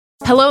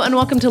Hello and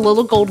welcome to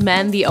Little Gold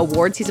Men, the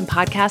award season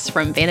podcast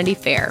from Vanity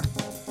Fair.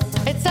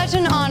 It's such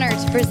an honor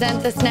to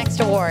present this next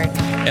award.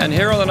 And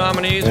here are the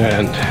nominees.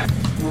 And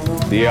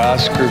the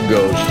Oscar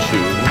goes to...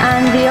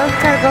 And the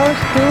Oscar goes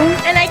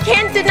to... And I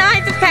can't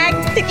deny the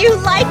fact that you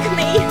like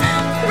me.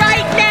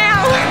 Right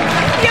now.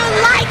 You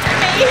like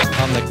me.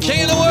 I'm the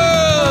king of the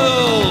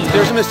world.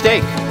 There's a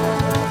mistake.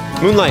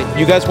 Moonlight,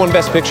 you guys won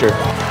Best Picture.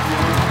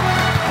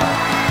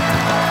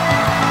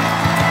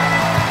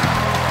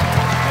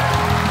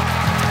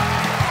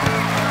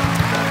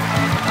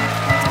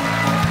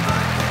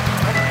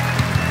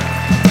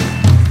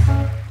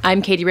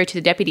 I'm Katie Roach,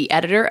 the deputy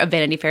editor of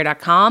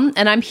VanityFair.com,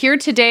 and I'm here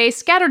today,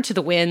 scattered to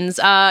the winds.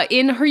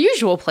 In her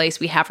usual place,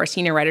 we have our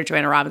senior writer,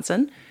 Joanna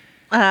Robinson.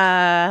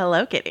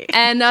 Hello, Katie.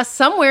 And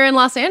somewhere in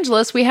Los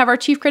Angeles, we have our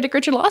chief critic,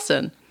 Richard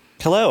Lawson.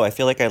 Hello, I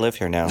feel like I live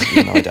here now,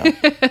 even though I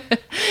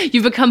don't.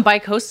 You've become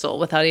bi-coastal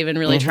without even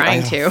really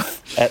trying to.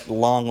 At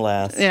long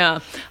last. Yeah.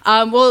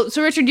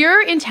 So Richard,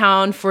 you're in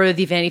town for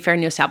the Vanity Fair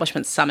New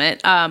Establishment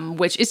Summit,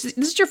 which this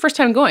is your first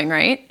time going,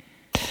 right?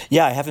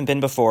 Yeah, I haven't been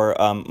before,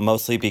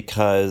 mostly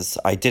because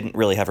I didn't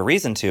really have a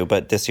reason to,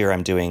 but this year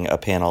I'm doing a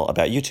panel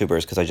about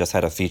YouTubers because I just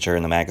had a feature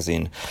in the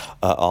magazine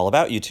all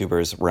about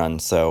YouTubers run,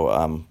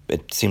 so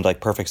it seemed like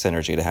perfect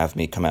synergy to have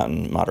me come out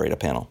and moderate a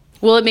panel.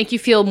 Will it make you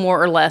feel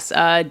more or less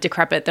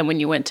decrepit than when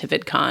you went to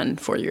VidCon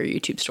for your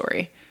YouTube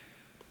story?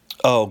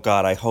 Oh,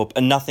 God, I hope.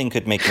 Nothing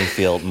could make me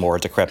feel more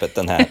decrepit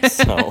than that,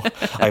 so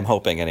I'm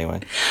hoping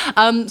anyway.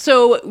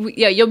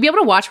 You'll be able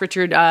to watch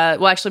Richard.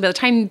 Actually, by the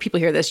time people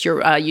hear this,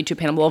 your YouTube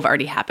panel will have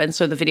already happened,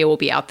 so the video will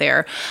be out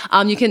there.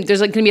 There's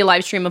going to be a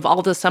live stream of all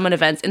of the summit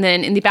events, and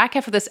then in the back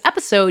half of this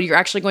episode, you're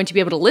actually going to be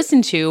able to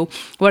listen to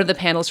one of the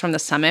panels from the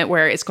summit,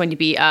 where it's going to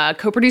be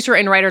co-producer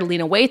and writer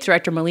Lena Waithe,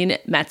 director Melina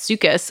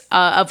Matsoukas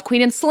of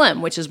Queen and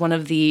Slim, which is one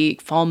of the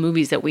fall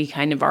movies that we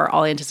kind of are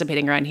all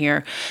anticipating around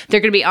here. They're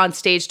going to be on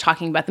stage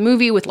talking about the movie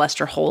with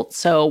Lester Holt,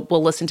 so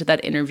we'll listen to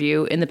that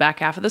interview in the back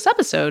half of this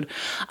episode.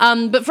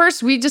 But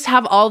first, we just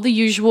have all the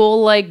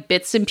usual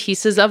bits and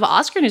pieces of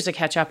Oscar news to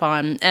catch up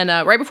on. And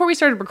right before we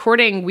started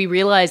recording, we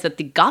realized that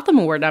the Gotham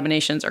Award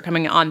nominations are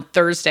coming on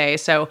Thursday.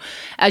 So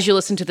as you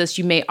listen to this,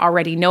 you may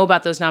already know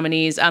about those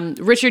nominees.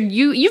 Richard,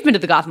 you've been to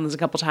the Gothams a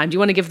couple times. Do you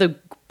want to give the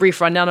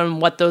brief rundown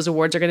on what those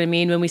awards are going to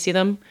mean when we see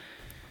them?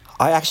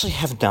 I actually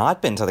have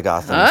not been to the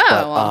Gothams,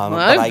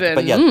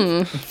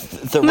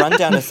 the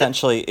rundown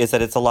essentially is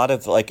that it's a lot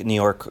of New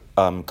York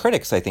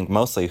critics, I think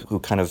mostly,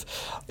 who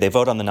they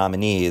vote on the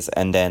nominees,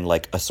 and then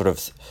a sort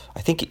of,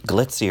 I think,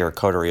 glitzier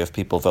coterie of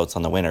people votes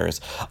on the winners.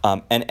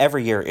 And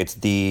every year it's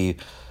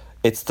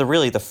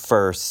really the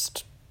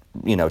first,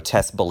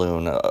 test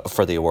balloon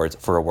for the awards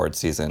for award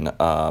season.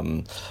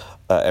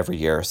 Every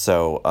year.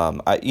 So,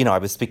 I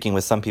was speaking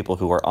with some people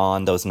who are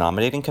on those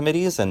nominating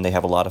committees, and they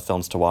have a lot of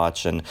films to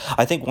watch. And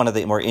I think one of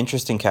the more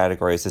interesting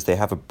categories is they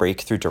have a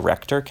breakthrough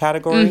director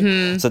category.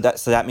 Mm-hmm. So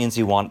that means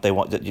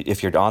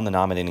if you're on the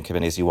nominating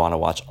committees, you want to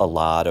watch a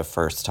lot of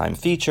first-time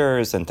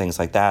features and things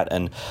like that.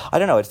 And I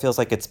don't know, it feels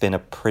like it's been a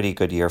pretty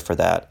good year for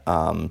that.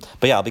 But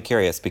yeah, I'll be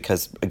curious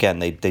because, again,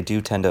 they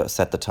do tend to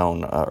set the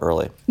tone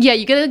early. Yeah,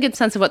 you get a good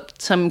sense of what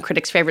some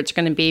critics' favorites are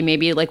going to be,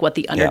 maybe what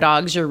the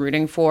underdogs you're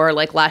rooting for.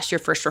 Last year,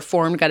 First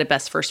Reformed got a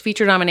Best First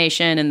Feature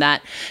nomination, and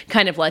that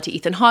kind of led to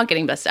Ethan Hawke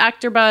getting Best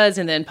Actor buzz,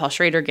 and then Paul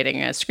Schrader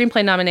getting a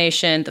Screenplay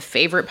nomination. The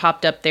Favorite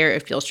popped up there,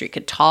 If Beale Street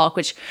Could Talk,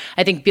 which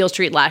I think Beale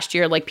Street last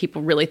year,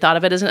 people really thought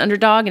of it as an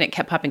underdog, and it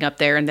kept popping up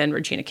there, and then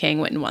Regina King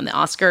went and won the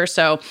Oscar.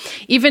 So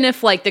even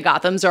if the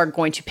Gothams are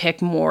going to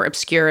pick more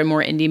obscure and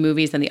more indie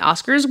movies than the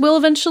Oscars will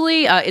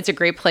eventually, it's a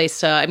great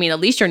place to, at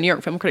least your New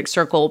York Film Critics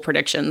Circle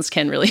predictions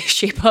can really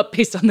shape up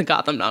based on the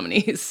Gotham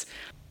nominees.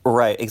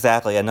 Right,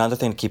 exactly. Another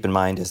thing to keep in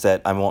mind is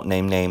that I won't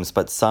name names,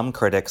 but some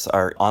critics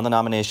are on the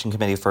nomination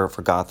committee for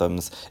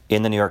Gothams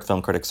in the New York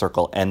Film Critics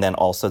Circle, and then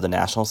also the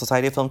National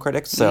Society of Film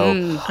Critics.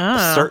 So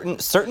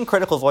certain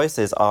critical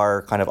voices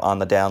are kind of on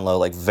the down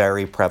low,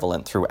 very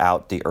prevalent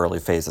throughout the early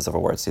phases of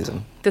award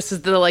season. This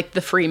is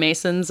the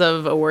Freemasons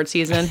of award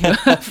season who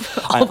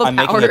have all the I'm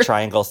power. making a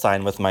triangle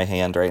sign with my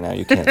hand right now.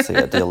 You can't see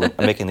it.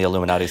 I'm making the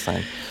Illuminati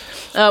sign.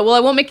 Well, I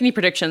won't make any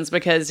predictions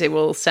because it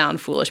will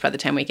sound foolish by the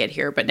time we get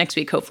here. But next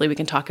week, hopefully, we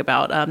can talk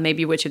about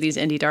maybe which of these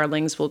indie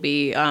darlings we'll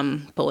be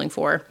pulling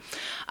for.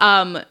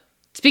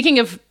 Speaking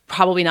of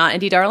probably not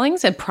indie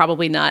darlings and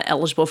probably not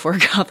eligible for a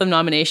Gotham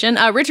nomination,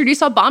 Richard, you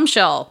saw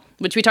Bombshell,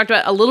 which we talked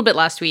about a little bit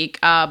last week,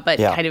 but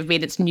kind of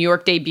made its New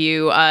York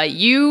debut.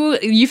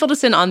 You filled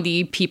us in on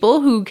the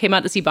people who came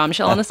out to see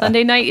Bombshell on a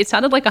Sunday night. It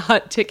sounded like a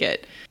hot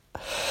ticket.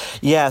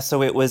 Yeah,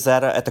 so it was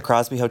at the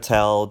Crosby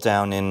Hotel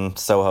down in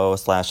Soho /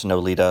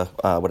 Nolita,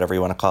 whatever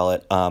you want to call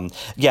it. And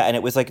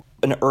it was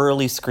an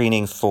early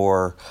screening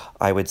for,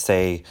 I would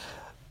say,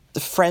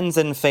 friends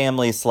and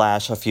family /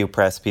 a few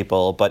press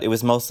people, but it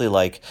was mostly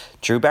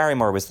Drew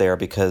Barrymore was there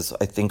because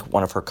I think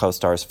one of her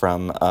co-stars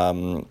from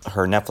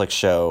her Netflix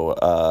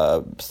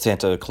show,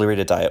 Santa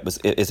Clarita Diet,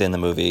 is in the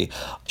movie.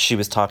 She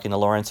was talking to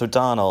Lawrence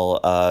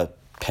O'Donnell,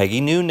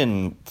 Peggy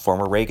Noonan,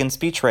 former Reagan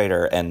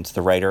speechwriter and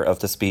the writer of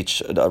the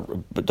speech,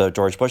 the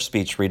George Bush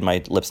speech, "Read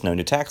My Lips, No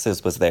New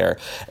Taxes," was there.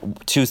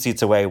 2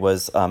 seats away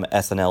was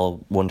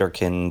SNL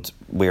wunderkind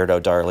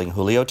weirdo darling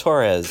Julio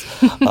Torres.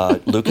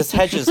 Lucas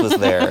Hedges was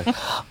there.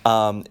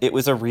 It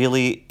was a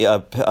really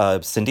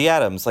Cindy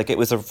Adams. Like, it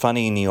was a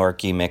funny New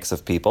York-y mix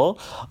of people.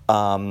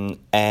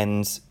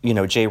 And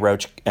Jay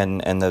Roach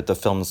and the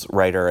film's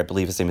writer, I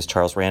believe his name is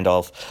Charles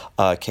Randolph,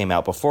 came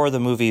out before the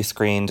movie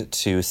screened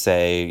to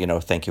say,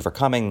 thank you for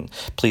coming.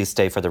 Please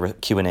stay for the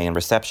Q&A and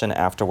reception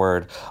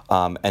afterward.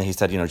 And he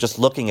said, just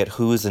looking at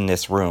who's in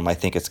this room, I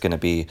think it's going to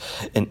be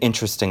an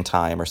interesting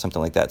time or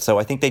something like that. So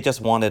I think they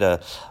just wanted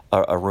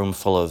a room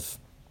full of,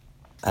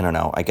 I don't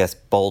know, I guess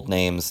bold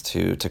names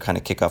to kind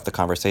of kick off the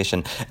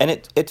conversation. And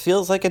it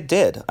feels like it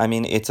did. I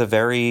mean, it's a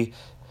very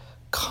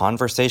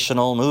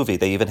conversational movie.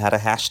 They even had a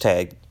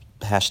hashtag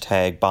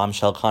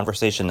bombshell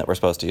conversation that we're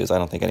supposed to use. I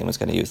don't think anyone's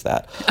going to use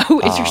that.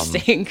 Oh,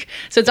 interesting.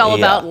 So it's all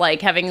about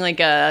like having like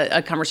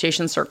a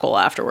conversation circle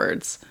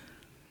afterwards.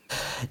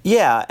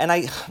 Yeah.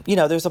 And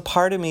there's a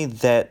part of me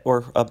that,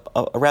 or a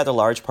rather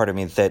large part of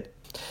me that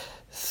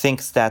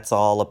thinks that's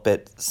all a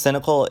bit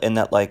cynical, in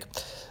that, like,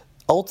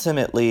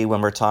 ultimately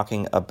when we're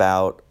talking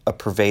about a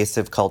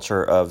pervasive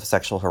culture of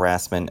sexual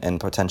harassment and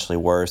potentially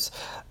worse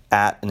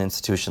at an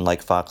institution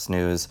like Fox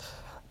News,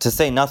 to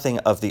say nothing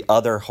of the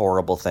other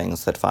horrible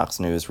things that Fox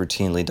News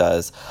routinely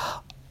does,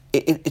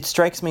 it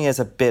strikes me as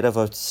a bit of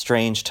a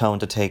strange tone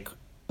to take,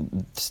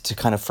 to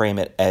kind of frame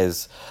it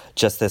as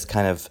just this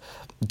kind of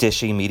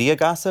dishy media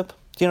gossip.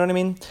 Do you know what I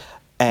mean?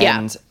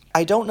 And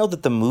I don't know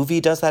that the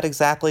movie does that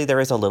exactly. There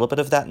is a little bit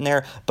of that in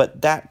there,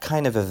 but that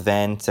kind of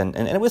event, and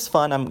it was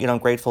fun. I'm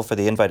grateful for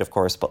the invite, of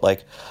course, but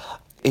like,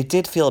 it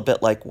did feel a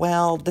bit like,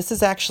 well, this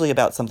is actually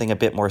about something a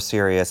bit more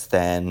serious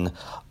than,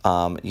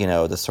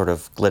 the sort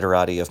of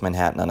glitterati of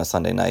Manhattan on a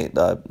Sunday night,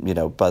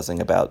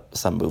 buzzing about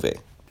some movie.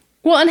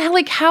 Well, and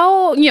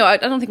how I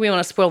don't think we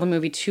want to spoil the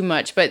movie too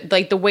much, but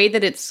like the way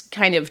that it's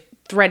kind of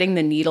threading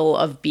the needle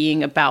of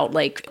being about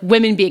like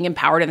women being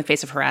empowered in the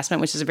face of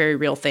harassment, which is a very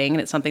real thing. And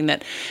it's something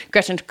that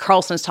Gretchen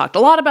Carlson has talked a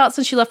lot about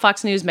since she left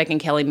Fox News. Megyn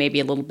Kelly maybe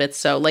a little bit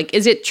so. Like,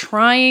 is it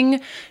trying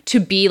to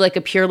be like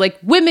a pure, like,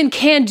 women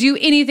can do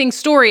anything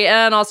story,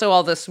 and also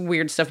all this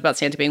weird stuff about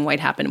Santa being white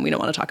happened, and we don't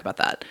want to talk about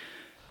that?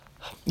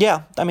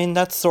 Yeah, I mean,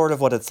 that's sort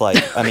of what it's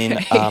like. I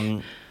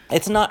mean,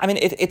 it's not, I mean,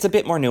 it's a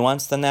bit more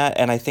nuanced than that.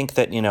 And I think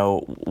that,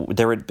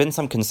 there had been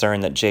some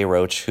concern that Jay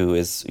Roach, who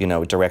is,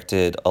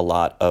 directed a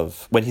lot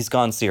of, when he's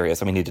gone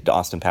serious, I mean, he did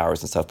Austin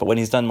Powers and stuff, but when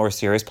he's done more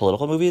serious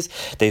political movies,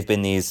 they've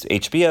been these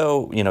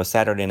HBO,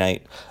 Saturday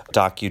night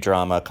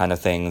docudrama kind of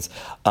things.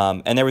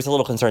 And there was a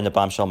little concern that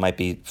Bombshell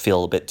might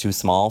feel a bit too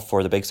small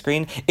for the big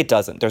screen. It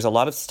doesn't. There's a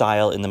lot of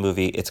style in the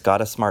movie. It's got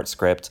a smart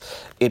script.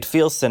 It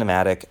feels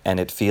cinematic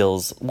and it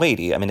feels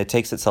weighty. I mean, it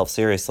takes itself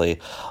seriously.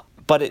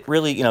 But it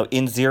really,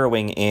 in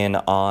zeroing in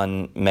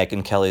on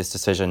Megyn Kelly's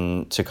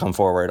decision to come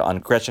forward, on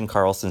Gretchen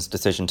Carlson's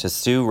decision to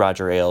sue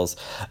Roger Ailes,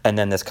 and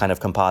then this kind of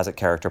composite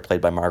character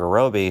played by Margot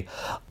Robbie,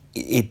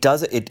 it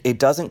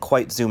doesn't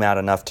quite zoom out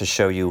enough to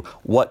show you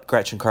what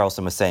Gretchen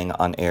Carlson was saying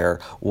on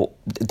air. Well,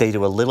 they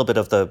do a little bit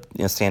of the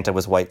Santa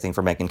was white thing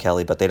for Megyn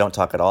Kelly, but they don't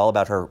talk at all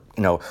about her,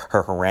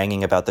 her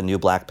haranguing about the new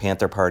Black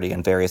Panther Party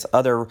and various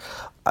other,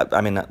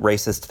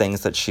 racist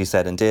things that she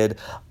said and did.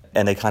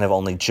 And they kind of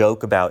only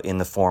joke about, in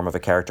the form of a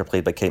character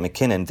played by Kate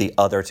McKinnon, the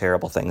other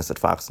terrible things that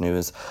Fox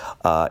News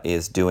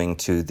is doing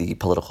to the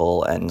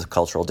political and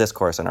cultural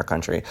discourse in our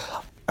country.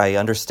 I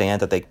understand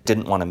that they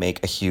didn't want to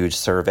make a huge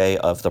survey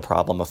of the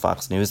problem of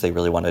Fox News. They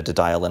really wanted to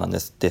dial in on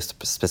this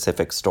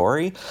specific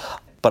story.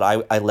 But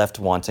I left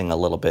wanting a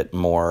little bit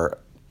more,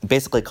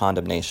 basically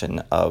condemnation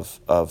of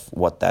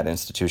what that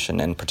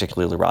institution, and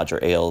particularly Roger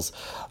Ailes,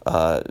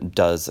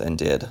 does and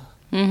did.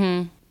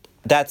 Mm-hmm.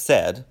 That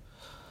said,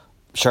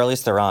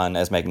 Charlize Theron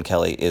as Megyn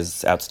Kelly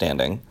is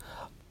outstanding.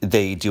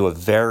 They do a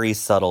very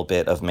subtle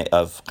bit of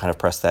kind of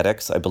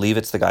prosthetics. I believe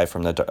it's the guy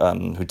from the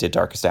who did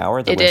Darkest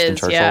Hour, the Winston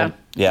Churchill.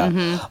 Yeah.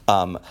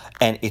 Mm-hmm.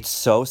 And it's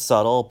so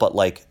subtle, but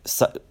like,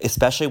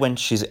 especially when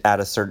she's at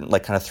a certain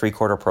like kind of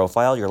 3/4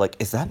 profile, you're like,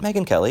 is that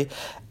Megyn Kelly?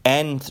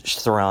 And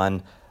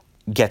Theron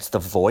gets the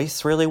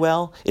voice really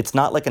well. It's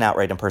not like an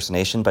outright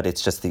impersonation, but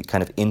it's just the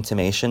kind of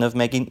intimation of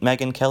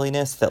Megyn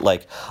Kelly-ness that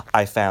like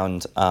I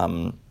found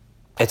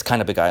it's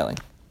kind of beguiling.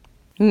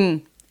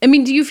 I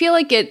mean, do you feel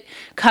like it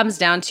comes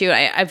down to,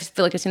 I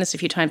feel like I've seen this a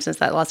few times since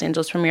that Los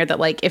Angeles premiere, that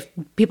like if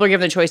people are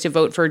given the choice to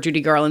vote for Judy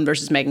Garland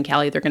versus Megyn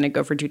Kelly, they're going to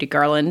go for Judy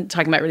Garland,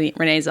 talking about Renee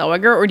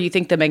Zellweger? Or do you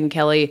think the Megyn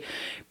Kelly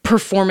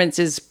performance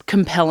is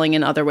compelling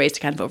in other ways to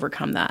kind of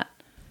overcome that?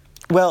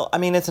 Well, I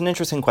mean, it's an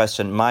interesting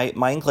question. My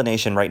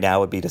inclination right now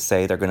would be to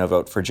say they're going to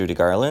vote for Judy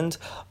Garland.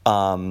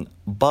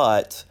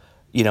 But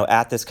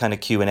at this kind of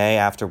Q&A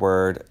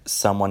afterward,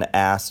 someone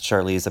asked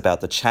Charlize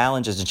about the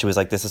challenges, and she was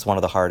like, this is one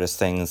of the hardest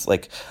things,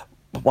 like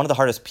one of the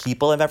hardest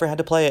people I've ever had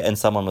to play. And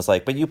someone was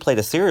like, but you played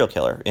a serial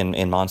killer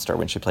in Monster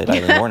when she played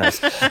Eileen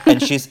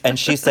Wuornos. and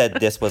she said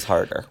this was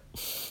harder.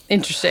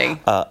 Interesting.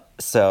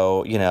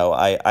 So, you know,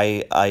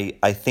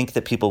 I think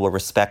that people will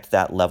respect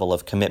that level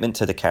of commitment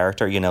to the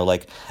character. You know,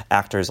 like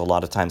actors a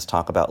lot of times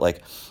talk about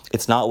like,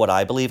 it's not what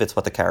I believe, it's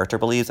what the character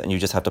believes, and you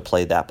just have to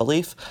play that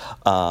belief.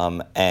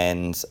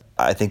 And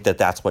I think that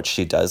that's what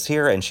she does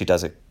here, and she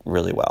does it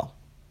really well.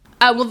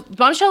 Well,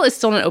 Bombshell is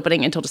still not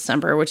opening until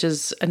December, which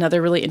is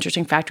another really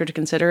interesting factor to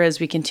consider as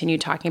we continue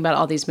talking about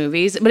all these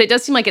movies. But it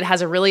does seem like it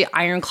has a really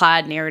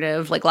ironclad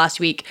narrative. Like last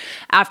week,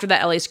 after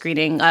that LA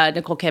screening,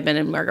 Nicole Kidman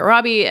and Margot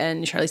Robbie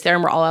and Charlize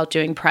Theron were all out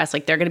doing press.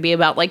 Like they're going to be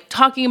about like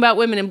talking about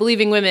women and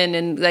believing women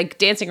and like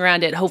dancing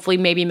around it. Hopefully,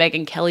 maybe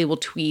Megyn Kelly will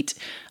tweet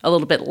a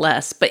little bit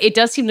less. But it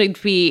does seem to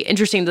be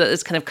interesting that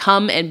it's kind of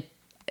come and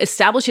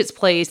establish its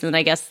place. And then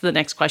I guess the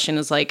next question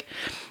is like,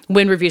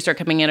 when reviews start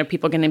coming in, are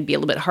people going to be a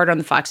little bit harder on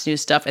the Fox News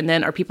stuff? And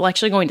then are people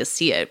actually going to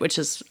see it? Which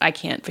is, I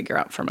can't figure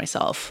out for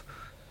myself.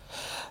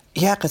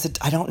 Yeah, because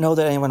I don't know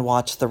that anyone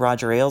watched the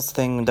Roger Ailes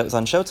thing that was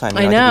on Showtime.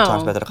 I know. I think we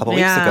talked about that a couple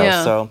weeks ago.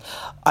 Yeah. So,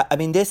 I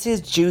mean, this is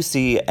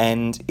juicy,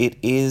 and it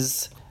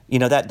is, you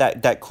know,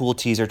 that cool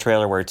teaser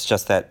trailer where it's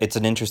just that it's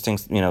an interesting,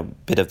 you know,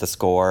 bit of the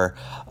score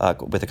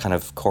with a kind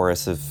of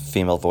chorus of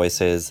female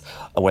voices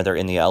when they're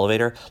in the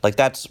elevator. Like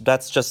that's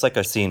just like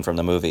a scene from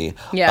the movie.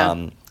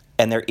 Yeah.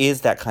 And there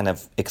is that kind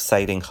of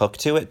exciting hook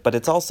to it, but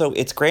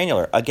it's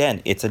granular.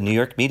 Again, it's a New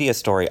York media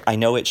story. I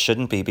know it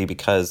shouldn't be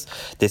because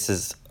this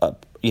is,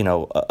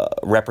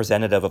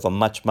 representative of a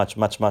much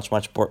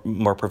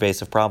more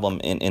pervasive problem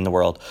in the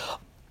world.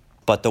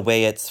 But the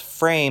way it's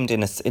framed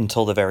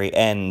until the very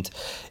end,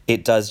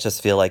 it does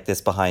just feel like this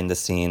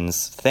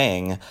behind-the-scenes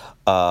thing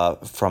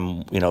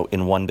from, you know,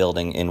 in one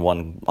building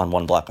on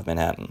one block of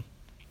Manhattan.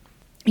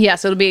 Yeah,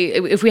 so it'll be,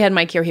 if we had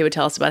Mike here, he would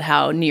tell us about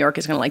how New York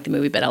is going to like the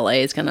movie, but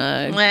LA is or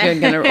Joanna,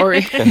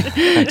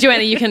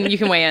 you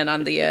can weigh in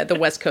on the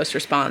West Coast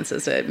response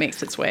as it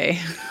makes its way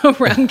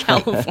around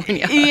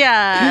California.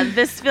 Yeah,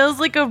 this feels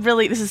like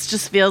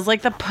just feels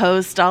like the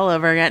Post all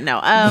over again. No,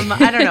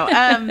 I don't know.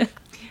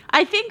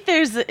 I think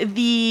there's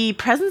the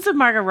presence of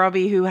Margot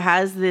Robbie, who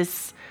has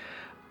this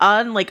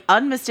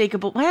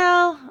unmistakable.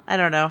 Well, I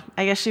don't know.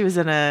 I guess she was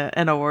in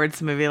an awards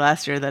movie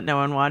last year that no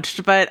one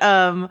watched. But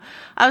I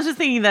was just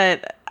thinking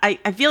that I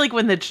feel like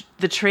when the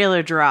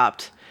trailer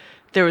dropped,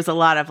 there was a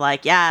lot of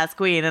like, yeah, it's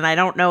Queen. And I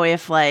don't know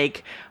if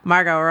like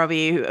Margot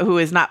Robbie, who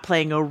is not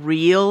playing a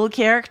real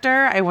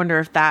character, I wonder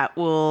if that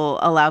will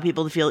allow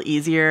people to feel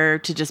easier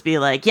to just be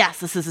like, yes,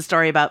 this is a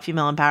story about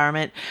female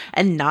empowerment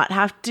and not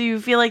have to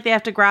feel like they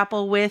have to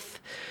grapple with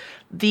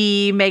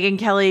the Megyn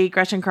Kelly,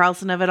 Gretchen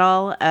Carlson of it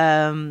all.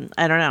 I don't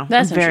know.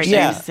 That's very interesting.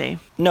 curious to see.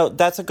 No,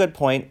 that's a good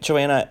point,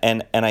 Joanna.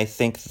 And I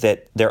think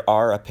that there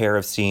are a pair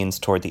of scenes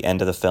toward the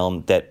end of the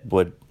film that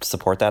would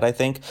support that, I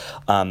think.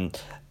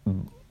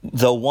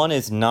 Though one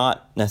is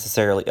not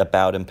necessarily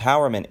about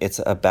empowerment, it's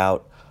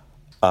about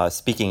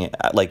speaking,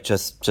 like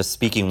just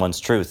speaking one's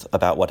truth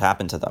about what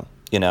happened to them,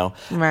 you know?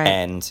 Right.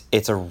 And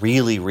it's a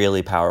really,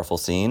 really powerful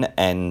scene,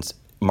 and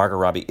Margot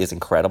Robbie is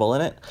incredible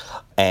in it.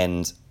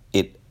 And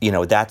it, you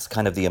know, that's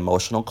kind of the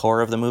emotional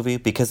core of the movie,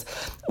 because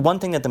one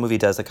thing that the movie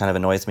does that kind of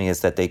annoys me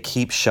is that they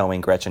keep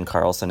showing Gretchen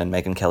Carlson and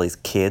Megyn Kelly's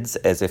kids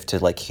as if to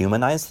like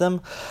humanize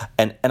them.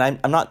 And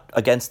I'm not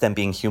against them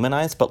being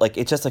humanized, but like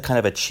it's just a kind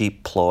of a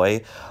cheap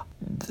ploy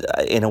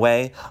in a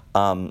way,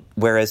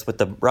 whereas with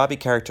the Robbie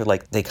character,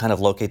 like they kind of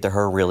locate to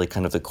her really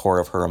kind of the core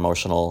of her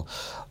emotional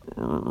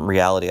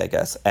reality, I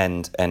guess,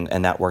 and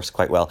that works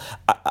quite well.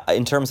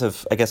 In terms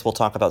of, I guess we'll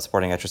talk about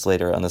supporting actress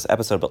later on this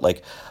episode, but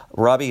like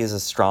Robbie is a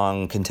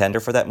strong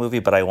contender for that movie,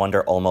 but I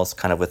wonder almost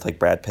kind of with like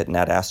Brad Pitt and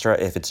Ad Astra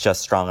if it's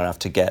just strong enough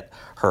to get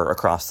her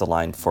across the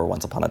line for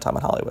Once Upon a Time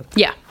in Hollywood.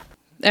 Yeah.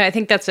 I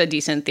think that's a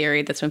decent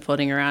theory that's been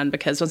floating around,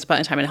 because Once Upon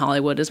a Time in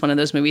Hollywood is one of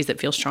those movies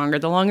that feels stronger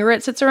the longer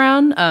it sits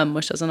around,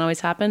 which doesn't always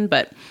happen.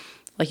 But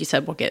like you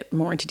said, we'll get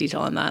more into detail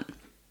on that.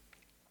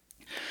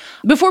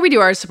 Before we do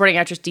our supporting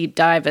actress deep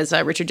dive, as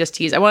Richard just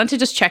teased, I wanted to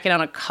just check in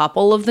on a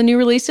couple of the new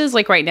releases.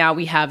 Like right now,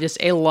 we have just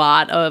a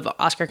lot of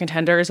Oscar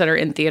contenders that are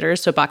in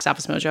theaters. So Box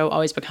Office Mojo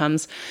always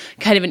becomes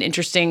kind of an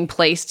interesting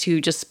place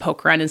to just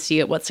poke around and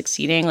see what's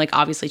succeeding. Like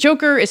obviously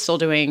Joker is still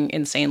doing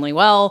insanely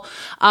well.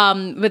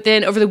 But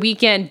then over the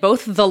weekend,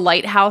 both The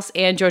Lighthouse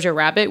and Jojo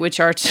Rabbit, which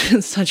are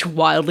such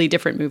wildly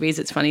different movies,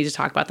 it's funny to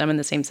talk about them in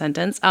the same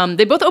sentence.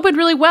 They both opened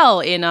really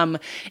well in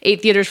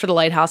 8 theaters for The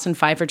Lighthouse and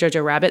 5 for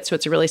Jojo Rabbit. So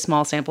it's a really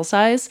small sample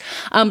size.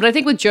 But I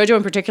think with JoJo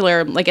in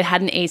particular, like it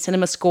had an A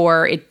cinema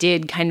score. It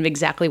did kind of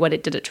exactly what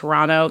it did at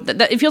Toronto.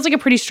 It feels like a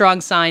pretty strong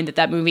sign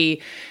that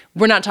movie,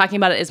 we're not talking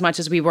about it as much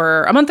as we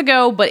were a month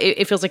ago, but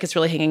it feels like it's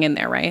really hanging in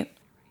there, right?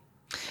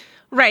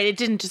 Right. It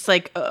didn't just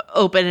like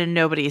open and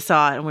nobody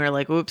saw it. And we were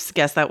like, oops,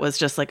 guess that was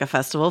just like a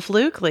festival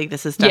fluke. Like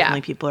this is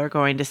definitely people are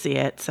going to see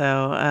it.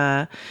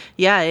 So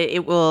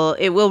it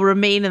will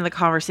remain in the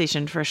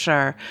conversation for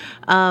sure.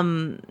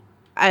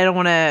 I don't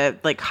want to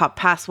like hop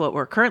past what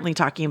we're currently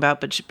talking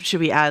about, but should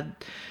we add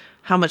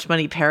how much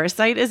money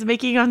Parasite is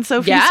making on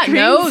Sophie's screens? Yeah,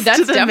 no,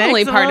 that's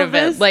definitely part of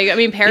it. Like, I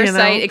mean,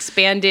 Parasite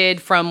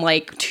expanded from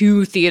like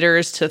 2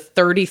 theaters to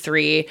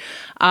 33,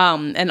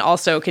 and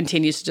also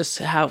continues to just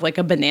have like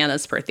a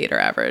bananas per theater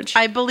average.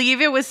 I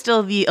believe it was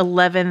still the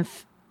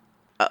 11th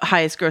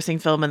highest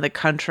grossing film in the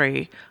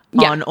country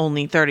on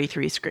only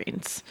 33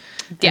 screens.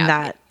 Yeah. And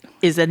that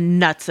is a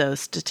nutso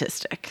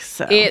statistic.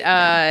 So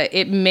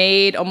it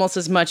made almost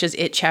as much as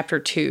It Chapter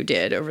 2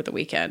 did over the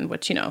weekend,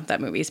 which, you know, that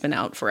movie's been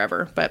out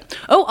forever. But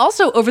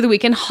also over the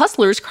weekend,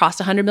 Hustlers crossed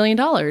 $100 million.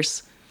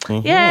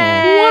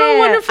 Yay! What a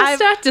wonderful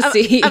stat to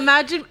see.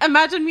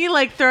 Imagine me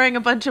like throwing a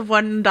bunch of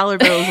 $1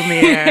 bills in the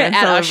air in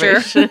At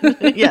Usher.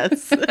 celebration.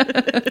 Yes.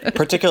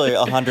 Particularly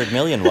 $100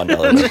 million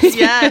 $1.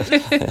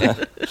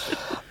 Yes.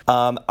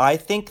 I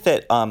think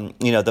that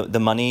the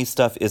money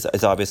stuff is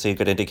obviously a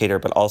good indicator,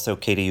 but also,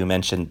 Katie, you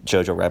mentioned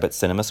Jojo Rabbit's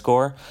cinema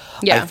score.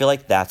 Yeah. I feel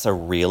like that's a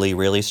really,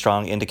 really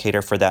strong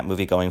indicator for that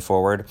movie going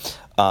forward.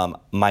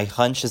 My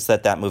hunch is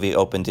that movie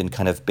opened in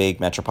kind of big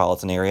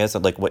metropolitan areas,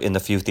 like in the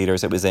few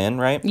theaters it was in,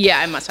 right?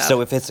 Yeah, it must have.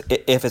 So if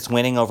it's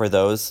winning over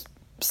those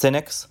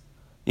cynics,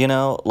 you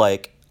know,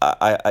 like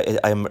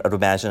I would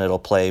imagine it'll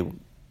play,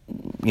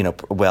 you know,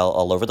 well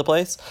all over the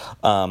place.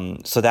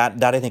 So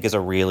that I think is a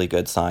really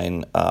good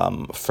sign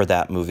for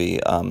that movie,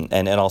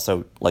 and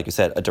also, like you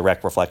said, a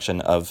direct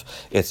reflection of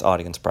its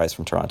audience prize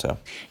from Toronto.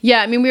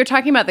 Yeah, I mean, we were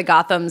talking about the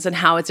Gothams and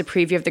how it's a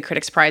preview of the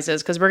Critics'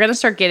 Prizes, because we're going to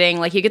start getting,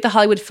 like, you get the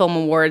Hollywood Film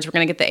Awards, we're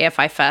going to get the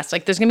AFI Fest.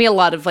 Like, there's going to be a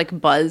lot of, like,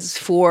 buzz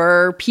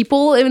for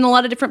people in a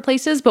lot of different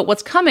places, but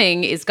what's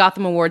coming is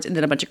Gotham Awards and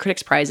then a bunch of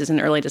Critics' Prizes in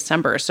early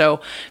December.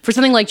 So for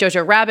something like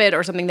Jojo Rabbit,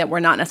 or something that we're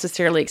not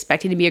necessarily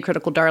expecting to be a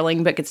critical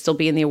darling but could still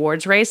be in the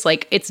awards race,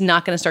 like, it's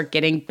not going to start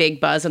getting big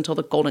buzz until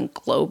the Golden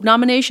Globe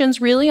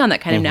nominations, really, on that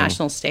kind of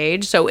national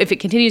stage. So if it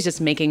continues just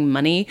making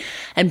money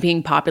and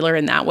being popular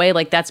in that way,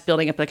 like, that's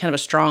building up a kind of a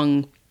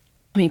strong,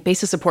 I mean,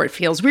 base of support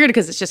feels weird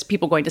because it's just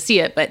people going to see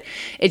it, but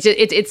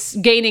it's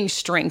gaining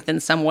strength in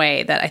some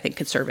way that I think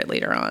could serve it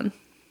later on.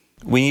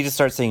 We need to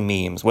start seeing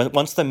memes.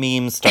 Once the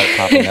memes start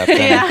popping up,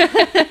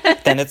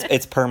 then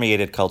it's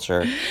permeated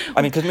culture.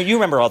 I mean, because you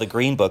remember all the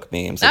Green Book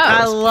memes.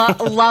 I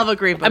love a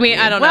Green Book. I mean,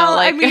 meme. I don't know.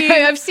 Like,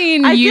 I've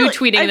seen you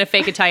tweeting in a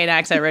fake Italian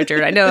accent,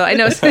 Richard. I know, I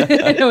know it's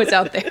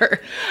out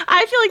there.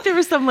 I feel like there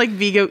was some like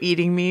Vigo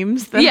eating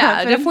memes. That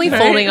happened, definitely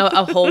right? folding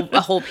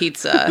a whole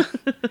pizza.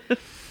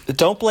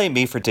 Don't blame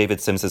me for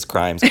David Sims's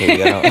crimes,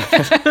 Katie. I don't.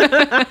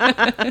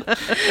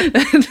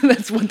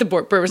 That's what the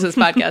purpose of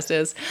this podcast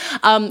is.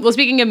 Well,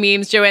 speaking of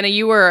memes, Joanna,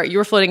 you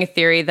were floating a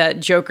theory that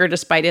Joker,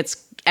 despite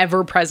its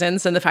ever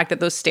presence and the fact that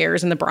those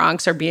stairs in the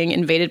Bronx are being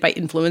invaded by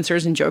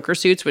influencers in Joker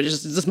suits, which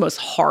is the most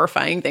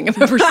horrifying thing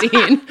I've ever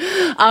seen,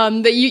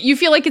 that you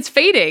feel like it's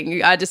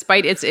fading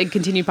despite its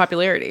continued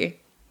popularity.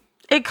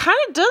 It kind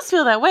of does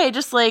feel that way.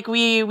 Just like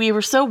we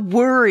were so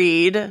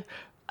worried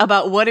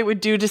about what it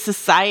would do to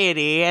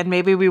society, and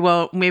maybe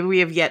we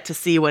have yet to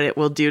see what it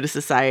will do to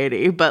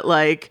society, but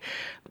like,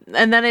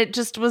 and then it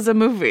just was a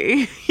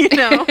movie, you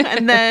know?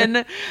 And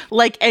then,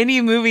 like any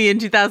movie in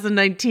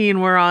 2019,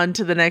 we're on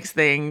to the next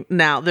thing.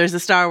 Now, there's a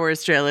Star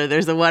Wars trailer,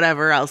 there's a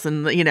whatever else,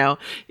 and, you know,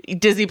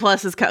 Disney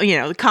Plus is,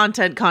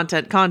 content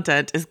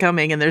is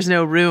coming, and there's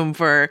no room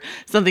for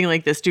something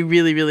like this to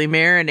really, really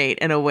marinate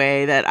in a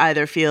way that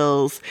either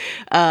feels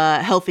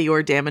healthy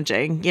or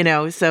damaging, you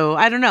know? So,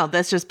 I don't know.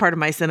 That's just part of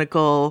my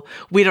cynical,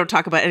 we don't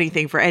talk about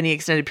anything for any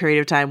extended period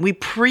of time. We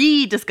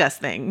pre-discuss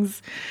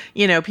things.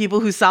 You know,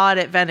 people who saw it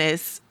at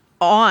Venice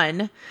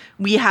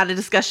we had a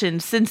discussion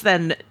since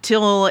then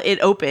till it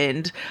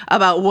opened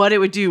about what it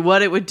would do.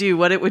 And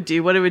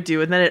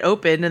then it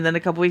opened, and then a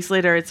couple weeks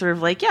later, it's sort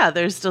of like, yeah,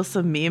 there's still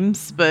some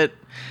memes, but,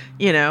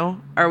 you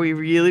know, are we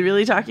really,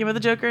 really talking about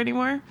the Joker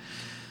anymore?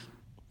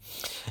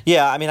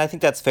 Yeah, I mean, I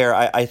think that's fair.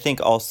 I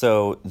think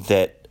also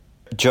that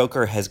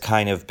Joker has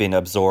kind of been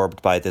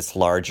absorbed by this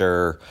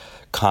larger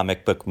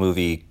comic book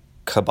movie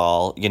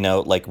cabal. You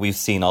know, like, we've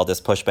seen all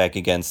this pushback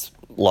against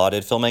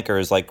lauded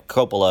filmmakers like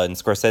Coppola and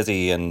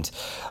Scorsese and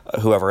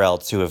whoever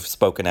else who have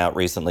spoken out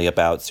recently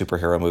about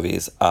superhero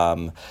movies.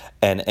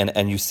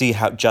 And you see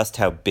how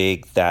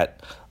big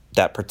that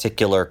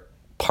particular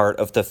part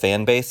of the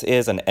fan base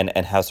is,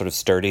 and how sort of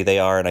sturdy they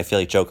are. And I feel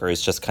like Joker is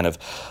just kind of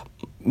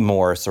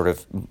more sort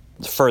of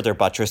further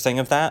buttressing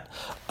of that.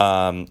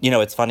 You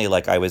know, it's funny,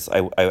 like I'm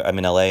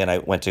in LA and I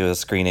went to a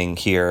screening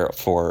here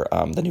for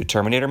the new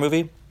Terminator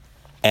movie.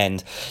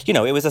 And, you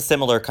know, it was a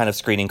similar kind of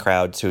screening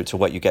crowd to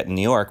what you get in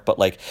New York. But,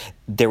 like,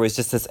 there was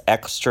just this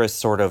extra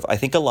sort of, I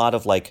think a lot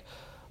of, like,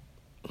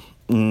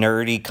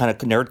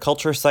 nerd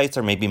culture sites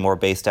are maybe more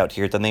based out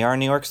here than they are in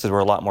New York. So there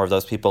were a lot more of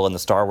those people, and the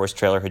Star Wars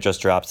trailer had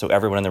just dropped. So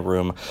everyone in the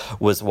room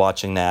was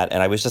watching that.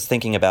 And I was just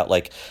thinking about,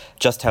 like,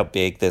 just how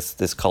big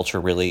this culture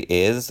really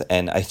is.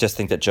 And I just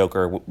think that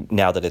Joker,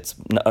 now that it's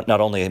not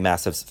only a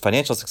massive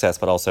financial success,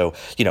 but also,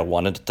 you know,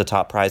 won the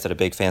top prize at a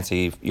big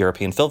fancy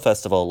European film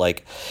festival,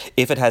 like,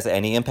 if it has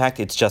any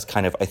impact, it's just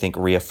kind of, I think,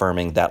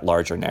 reaffirming that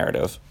larger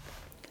narrative.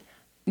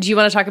 Do you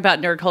want to talk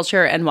about nerd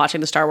culture and watching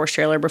the Star Wars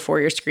trailer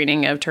before your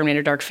screening of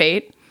Terminator Dark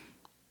Fate?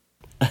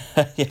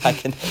 Yeah, I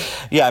can.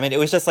 Yeah, I mean, it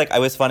was just like, it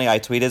was funny. I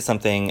tweeted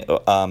something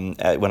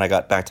when I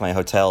got back to my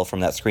hotel from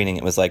that screening.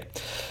 It was like,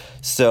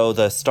 so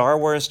the Star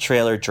Wars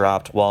trailer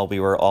dropped while we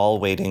were all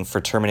waiting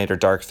for Terminator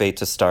Dark Fate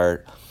to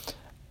start.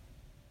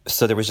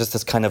 So there was just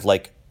this kind of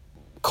like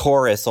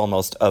chorus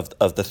almost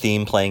of the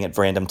theme playing at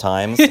random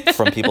times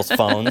from people's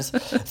phones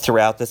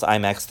throughout this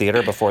IMAX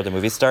theater before the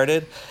movie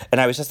started. And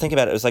I was just thinking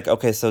about it. It was like,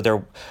 okay,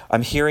 so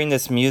I'm hearing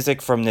this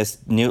music from this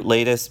new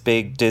latest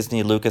big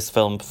Disney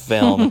Lucasfilm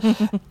film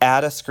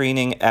at a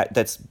screening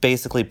that's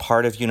basically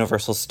part of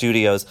Universal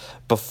Studios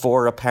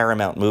before a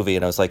Paramount movie.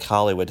 And I was like,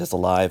 Hollywood is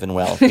alive and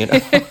well. You know,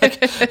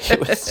 it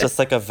was just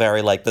like a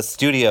very, like, the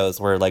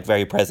studios were like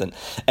very present.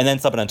 And then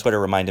someone on Twitter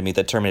reminded me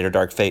that Terminator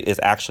Dark Fate is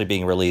actually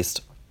being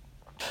released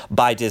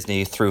by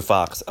Disney through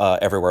Fox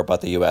everywhere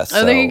but the U.S.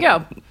 Oh, there you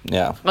go.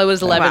 Yeah. It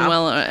was 11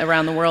 well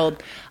around the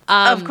world.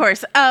 Of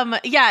course.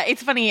 Yeah,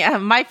 it's funny.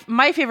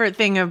 My favorite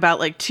thing about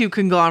like two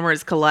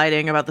conglomerates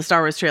colliding about the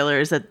Star Wars trailer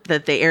is that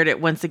they aired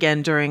it once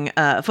again during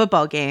a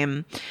football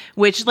game,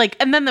 which like,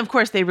 and then of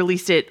course they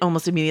released it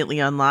almost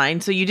immediately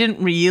online. So you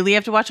didn't really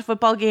have to watch a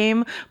football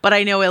game, but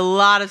I know a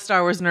lot of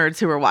Star Wars nerds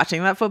who were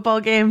watching that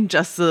football game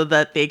just so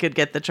that they could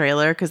get the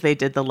trailer because they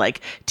did the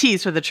like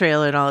tease for the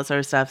trailer and all that sort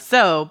of stuff.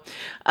 So,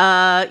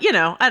 you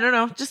know, I don't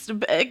know, just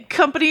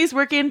companies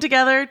working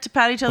together to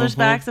pat each other's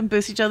backs and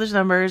boost each other's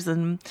numbers.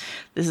 And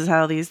this is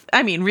how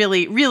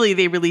really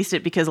they released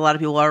it because a lot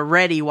of people are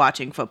already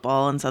watching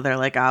football. And so they're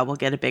like, we'll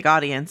get a big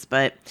audience.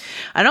 But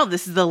I don't know,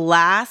 this is the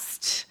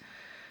last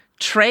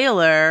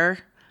trailer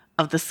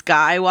of the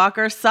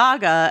Skywalker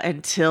saga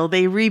until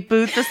they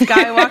reboot the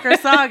Skywalker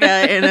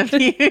saga in a few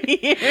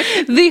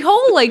years. The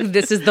whole, like,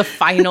 this is the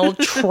final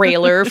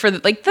trailer for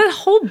the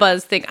whole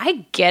buzz thing.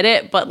 I get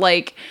it, but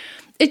like,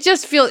 it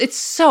just feels, it's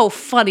so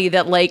funny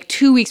that like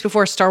 2 weeks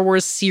before Star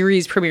Wars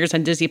series premieres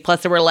on Disney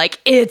Plus, they were like,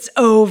 it's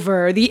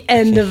over, the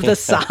end of the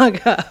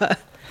saga.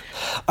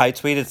 I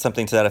tweeted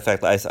something to that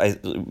effect. I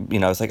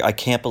was like, I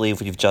can't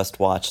believe we've just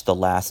watched the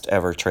last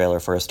ever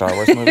trailer for a Star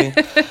Wars movie.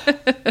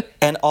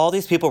 And all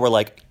these people were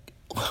like,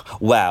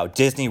 wow,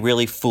 Disney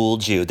really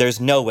fooled you.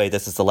 There's no way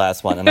this is the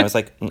last one. And I was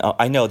like, no,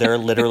 I know. There are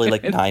literally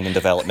like 9 in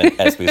development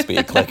as we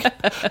speak. Like,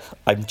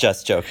 I'm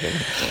just joking.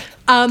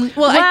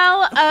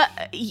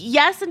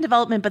 Yes, in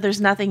development, but there's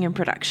nothing in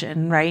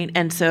production, right?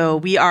 And so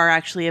we are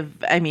actually,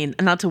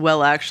 not to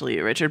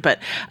Richard, but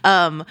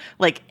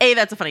like, A,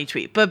 that's a funny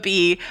tweet, but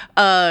B,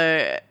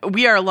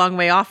 we are a long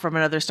way off from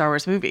another Star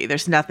Wars movie.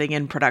 There's nothing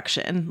in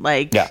production.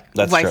 Like, yeah,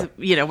 that's true.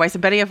 You know, Weiss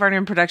and Benioff aren't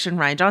in production.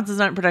 Rian Johnson's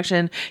not in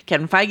production.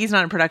 Kevin Feige's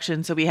not in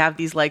production. So we have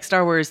these like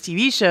Star Wars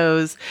TV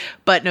shows,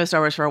 but no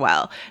Star Wars for a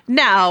while.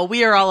 Now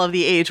we are all of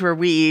the age where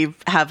we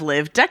have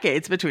lived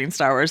decades between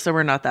Star Wars, so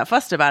we're not that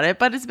fussed about it.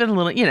 But it's been a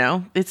little, you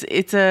know,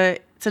 it's a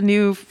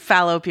new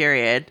fallow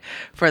period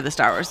for the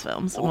Star Wars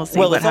films. We'll see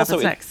what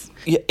happens next.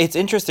 It's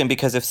interesting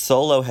because if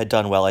Solo had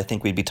done well, I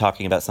think we'd be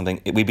talking about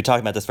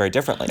this very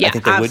differently. Yeah, I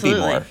think there would be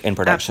more in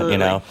production, absolutely. You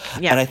know?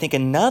 Yeah. And I think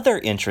another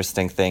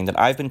interesting thing that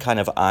I've been kind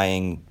of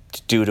eyeing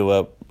due to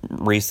a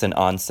recent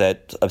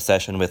onset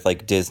obsession with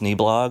like Disney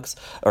blogs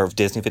or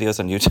Disney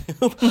videos on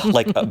YouTube,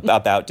 like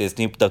about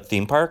Disney, the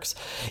theme parks,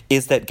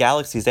 is that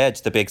Galaxy's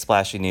Edge, the big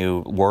splashy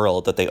new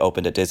world that they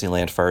opened at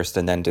Disneyland first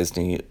and then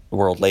Disney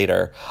World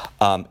later,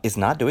 is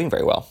not doing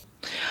very well.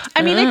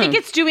 I mean, I think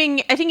it's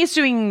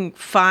doing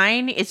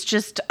fine. It's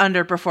just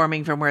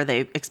underperforming from where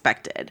they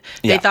expected.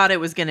 Yeah. They thought it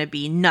was going to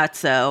be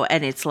nutso,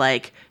 and it's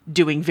like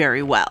doing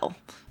very well.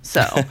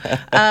 So,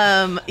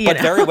 but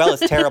very well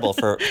is terrible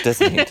for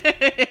Disney.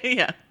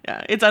 yeah,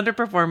 it's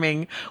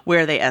underperforming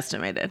where they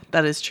estimated.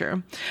 That is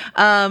true.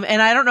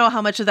 And I don't know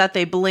how much of that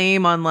they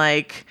blame on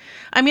like,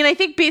 I mean, I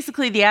think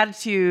basically the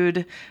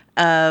attitude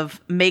of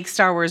make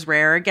Star Wars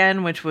rare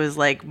again, which was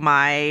like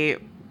my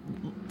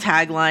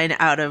tagline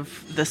out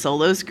of the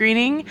Solo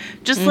screening,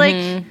 just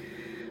like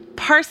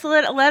parcel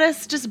it, let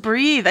us just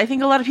breathe. I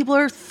think a lot of people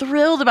are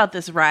thrilled about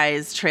this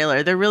Rise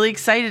trailer. They're really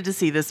excited to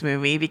see this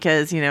movie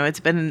because, you know, it's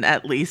been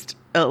at least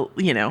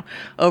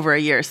over a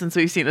year since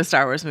we've seen a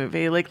Star Wars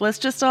movie. Like, let's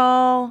just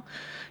all,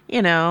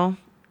 you know,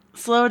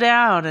 slow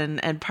down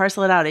and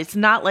parcel it out. It's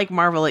not like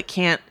Marvel. It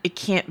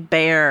can't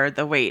bear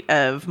the weight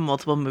of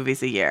multiple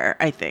movies a year,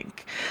 I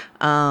think.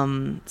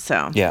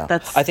 So yeah,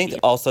 that's, I think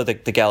also the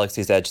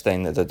Galaxy's Edge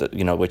thing,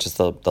 which is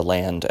the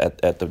land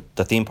at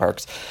the theme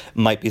parks,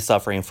 might be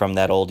suffering from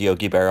that old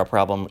Yogi Berra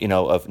problem,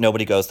 of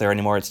nobody goes there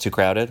anymore. It's too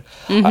crowded.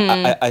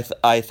 Mm-hmm.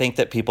 I think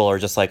that people are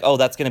just like, oh,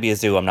 that's going to be a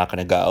zoo. I'm not going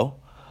to go.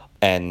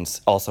 And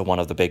also one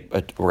of the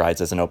big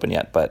rides isn't open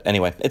yet. But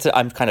anyway,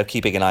 I'm kind of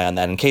keeping an eye on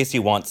that in case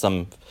you want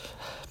some,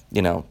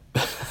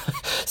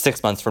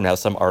 6 months from now,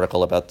 some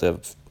article about the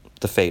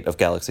fate of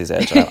Galaxy's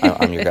Edge.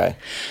 I'm your guy.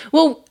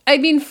 Well, I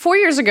mean, 4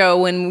 years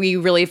ago when we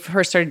really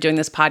first started doing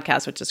this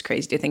podcast, which is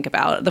crazy to think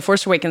about, The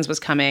Force Awakens was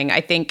coming. I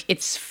think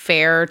it's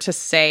fair to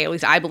say, at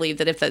least I believe,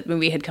 that if that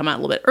movie had come out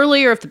a little bit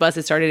earlier, if the buzz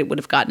had started, it would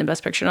have gotten a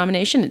Best Picture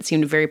nomination. It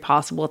seemed very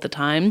possible at the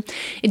time.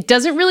 It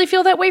doesn't really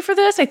feel that way for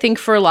this, I think,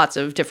 for lots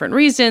of different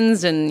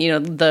reasons. And,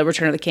 The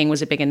Return of the King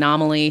was a big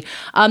anomaly.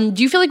 Do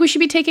you feel like we should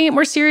be taking it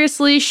more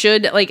seriously?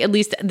 Should, at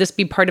least this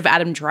be part of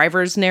Adam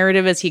Driver's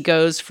narrative as he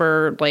goes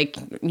for,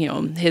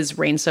 his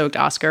rain-soaked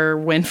Oscar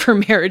win for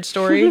Marriage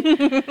Story?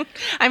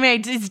 I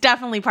mean, it's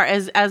definitely part,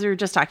 as we were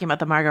just talking about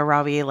the Margot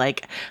Robbie,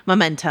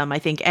 momentum. I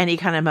think any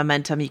kind of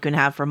momentum you can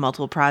have for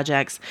multiple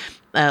projects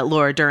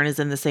Laura Dern is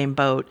in the same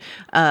boat,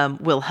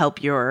 will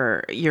help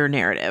your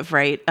narrative,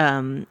 right?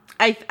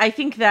 I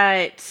think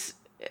that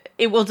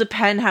it will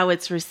depend how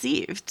it's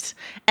received.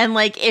 And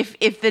like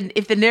if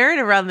the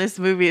narrative around this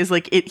movie is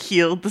like it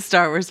healed the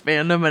Star Wars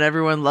fandom and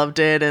everyone loved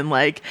it, and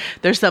like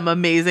there's some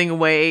amazing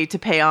way to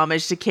pay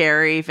homage to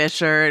Carrie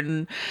Fisher,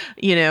 and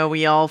you know,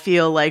 we all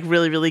feel like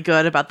really, really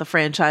good about the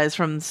franchise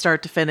from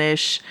start to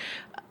finish,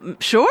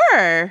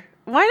 sure,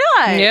 why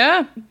not?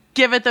 Yeah.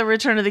 Give it the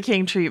Return of the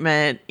King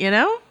treatment, you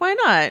know? Why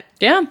not?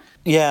 Yeah.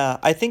 Yeah,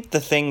 I think the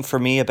thing for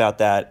me about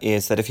that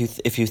is that if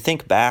you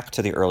think back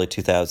to the early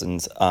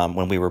 2000s,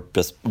 when we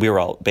were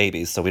all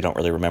babies, so we don't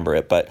really remember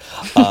it, but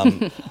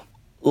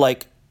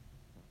like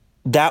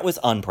that was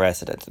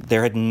unprecedented.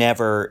 There had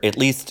never, at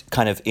least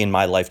kind of in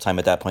my lifetime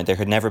at that point, there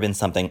had never been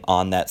something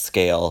on that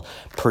scale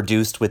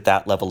produced with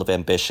that level of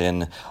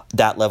ambition,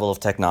 that level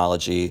of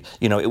technology.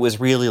 You know, it was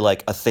really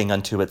like a thing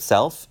unto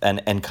itself,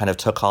 and kind of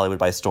took Hollywood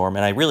by storm.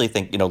 And I really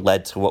think, you know,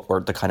 led to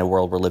the kind of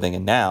world we're living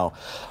in now.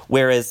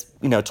 Whereas,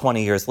 you know,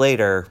 20 years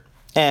later,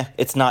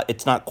 it's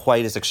not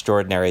quite as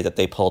extraordinary that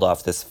they pulled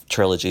off this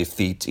trilogy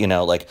feat. You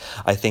know, like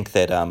I think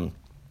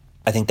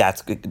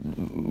that's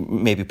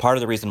maybe part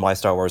of the reason why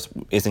Star Wars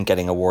isn't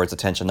getting awards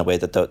attention the way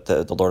that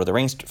the Lord of the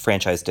Rings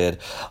franchise did.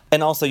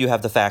 And also you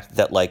have the fact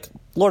that, like,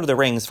 Lord of the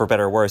Rings, for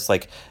better or worse,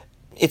 like,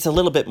 it's a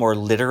little bit more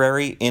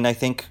literary in, I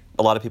think,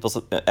 a lot of people's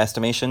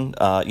estimation.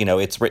 You know,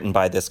 it's written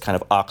by this kind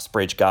of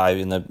Oxbridge guy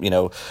in the, you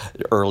know,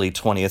 early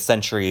 20th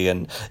century,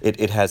 and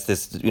it has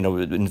this, you know,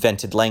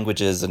 invented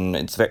languages, and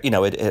it's very, you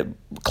know, it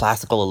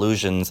classical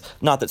allusions.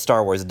 Not that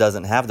Star Wars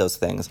doesn't have those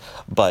things,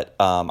 but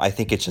I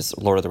think it's just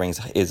Lord of the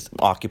Rings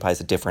occupies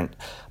a different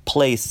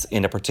place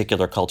in a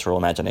particular cultural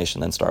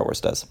imagination than Star Wars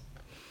does.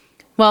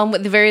 Well,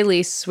 at the very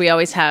least, we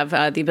always have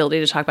the ability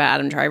to talk about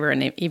Adam Driver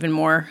and even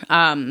more.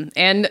 And,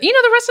 you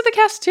know, the rest of the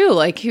cast, too.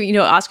 Like, you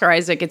know, Oscar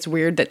Isaac, it's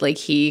weird that, like,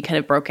 he kind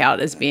of broke out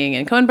as being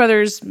in Coen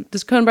Brothers.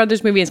 This Coen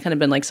Brothers movie has kind of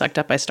been, like, sucked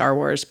up by Star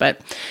Wars. But,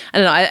 I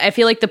don't know, I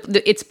feel like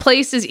its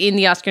place is in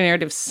the Oscar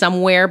narrative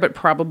somewhere, but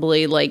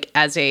probably, like,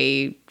 as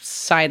a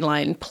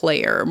sideline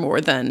player more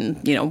than,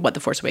 you know, what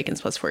The Force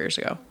Awakens was 4 years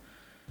ago.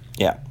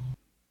 Yeah.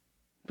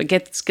 But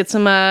get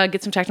some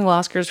technical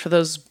Oscars for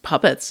those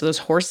puppets, those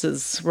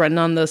horses running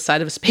on the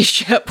side of a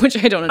spaceship,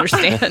 which I don't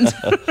understand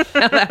how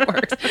that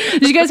works.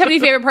 Did you guys have any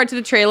favorite parts of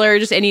the trailer?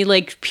 Just any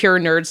like pure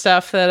nerd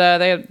stuff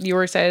that you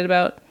were excited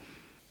about?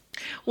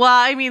 Well,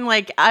 I mean,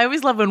 like, I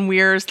always love when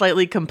we're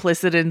slightly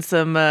complicit in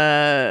some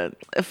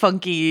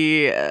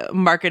funky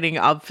marketing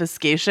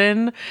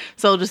obfuscation.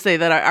 So I'll just say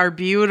that our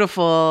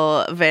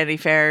beautiful Vanity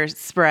Fair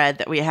spread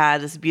that we had,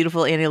 this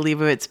beautiful Annie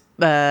Leibovitz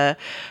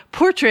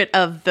portrait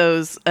of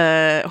those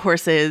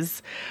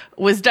horses,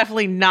 was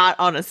definitely not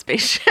on a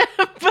spaceship.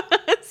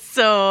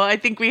 So I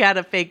think we had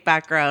a fake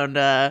background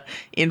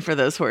in for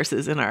those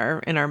horses in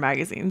our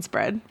magazine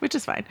spread, which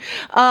is fine.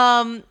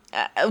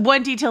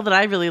 One detail that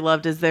I really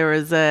loved is there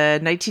was a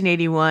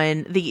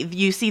 1981.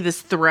 You see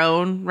this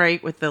throne,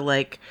 right, with the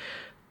like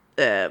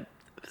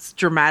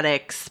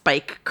dramatic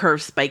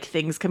curved spike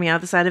things coming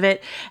out the side of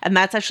it, and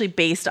that's actually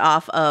based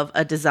off of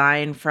a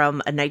design from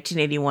a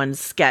 1981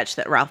 sketch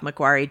that Ralph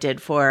McQuarrie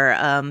did for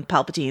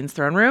Palpatine's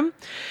throne room.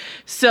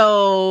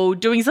 So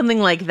doing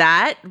something like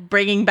that,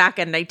 bringing back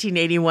a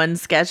 1981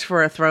 sketch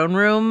for a throne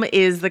room,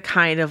 is the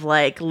kind of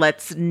like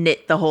let's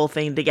knit the whole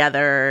thing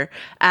together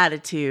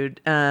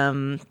attitude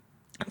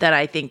that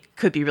I think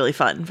could be really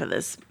fun for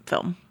this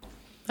film.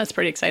 That's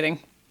pretty exciting.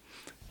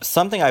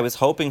 Something I was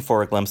hoping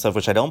for a glimpse of,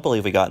 which I don't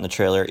believe we got in the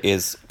trailer,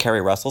 is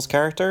Kerry Russell's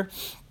character.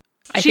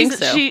 I think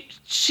so.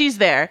 She's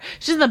there.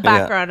 She's in the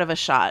background of a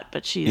shot,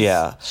 but she's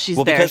well,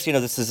 there. Because, you know,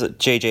 this is a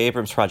J.J.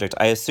 Abrams project,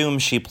 I assume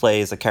she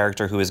plays a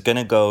character who is going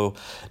to go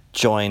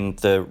join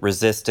the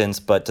Resistance,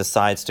 but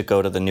decides to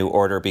go to the New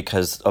Order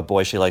because a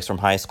boy she likes from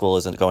high school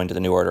isn't going to the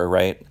New Order,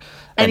 right?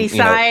 And he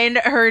signed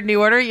her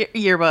New Order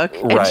yearbook,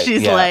 and right,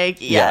 she's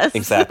like, yes. Yeah,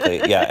 exactly,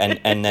 yeah.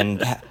 And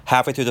then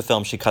halfway through the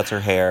film, she cuts her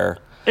hair.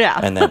 Yeah.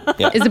 And then,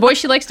 Is the boy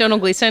she likes Donald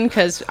Gleason?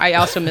 Because I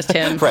also missed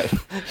him. Right.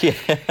 Yeah.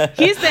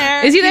 He's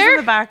there. Is he there? He's in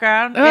the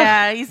background. Ugh.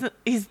 Yeah,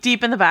 he's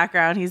deep in the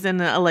background. He's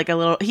in a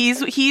little.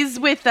 He's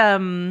with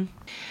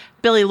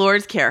Billy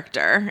Lord's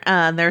character.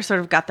 They're sort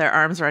of got their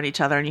arms around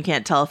each other, and you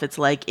can't tell if it's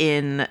like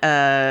in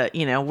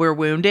We're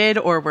Wounded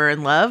or We're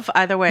in Love.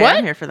 Either way, what?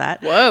 I'm here for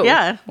that. Whoa.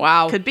 Yeah.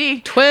 Wow. Could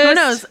be. Twist. Who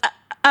knows?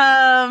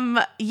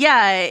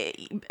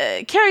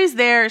 Carrie's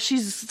there.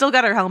 She's still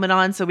got her helmet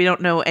on, so we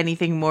don't know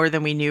anything more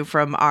than we knew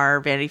from our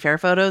Vanity Fair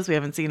photos. We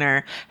haven't seen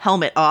her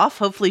helmet off.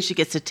 Hopefully she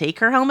gets to take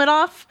her helmet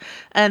off,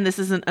 and this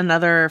isn't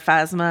another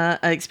Phasma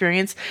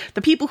experience.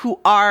 The people who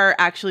are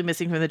actually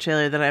missing from the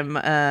trailer that I'm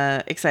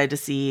excited to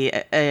see,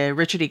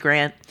 Richard E.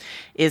 Grant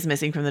is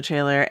missing from the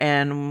trailer,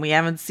 and we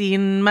haven't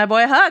seen my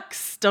boy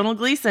Hux, Donald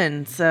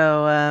Gleason.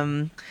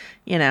 So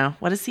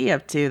what is he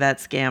up to, that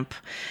scamp?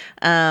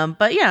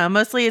 But yeah,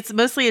 mostly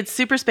it's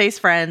super space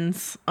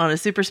friends on a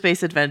super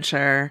space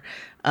adventure.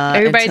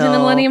 Everybody's in the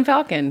Millennium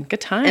Falcon.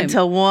 Good time.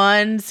 Until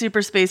one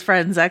Super Space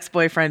Friend's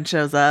ex-boyfriend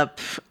shows up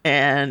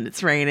and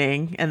it's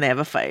raining and they have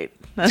a fight.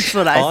 That's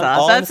what I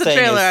saw. That's the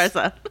trailer I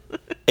saw.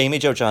 Amy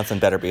Jo Johnson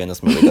better be in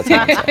this movie. That's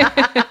what I'm saying.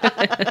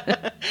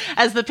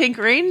 As the Pink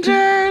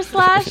Ranger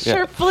slash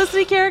her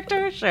Felicity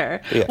character?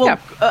 Sure. Yeah. Well,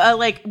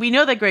 like, we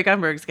know that Greg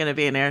Grunberg's going to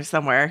be in there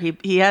somewhere.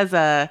 He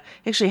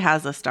actually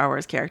has a Star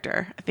Wars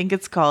character. I think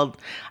his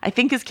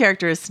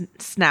character is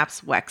Snaps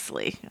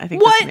Wexley. I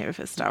think that's the name of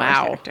his Star Wars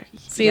character.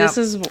 See,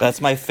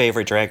 That's my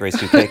favorite Drag Race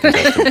UK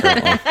contestant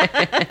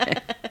currently.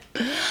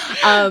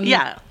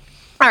 Yeah.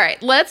 All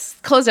right, let's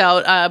close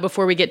out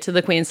before we get to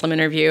the Queen Slim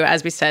interview,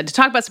 as we said, to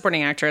talk about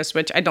supporting actress,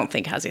 which I don't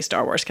think has a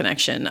Star Wars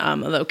connection.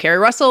 Although Kerry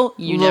Russell,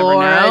 you never know.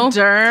 Laura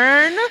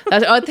Dern.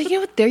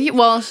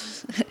 Well,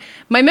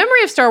 my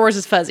memory of Star Wars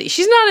is fuzzy.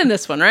 She's not in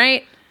this one,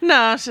 right?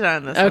 No, she's not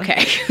in this one.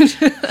 Okay.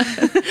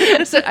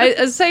 So I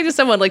was saying to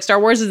someone, like, Star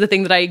Wars is the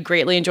thing that I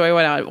greatly enjoy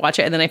when I watch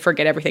it, and then I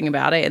forget everything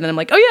about it, and then I'm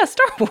like, oh yeah,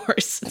 Star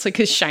Wars. It's like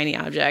a shiny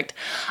object.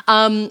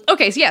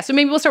 Okay, so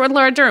maybe we'll start with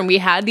Laura Dern. We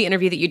had the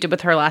interview that you did with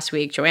her last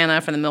week,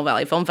 Joanna, from the Mill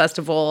Valley Film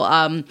Festival.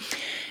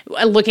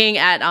 Looking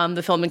at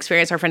the film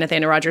experience, our friend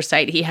Nathaniel Rogers'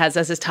 site, he has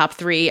as his top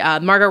 3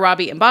 Margot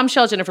Robbie in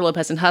Bombshell, Jennifer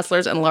Lopez in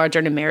Hustlers, and Laura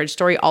Dern in Marriage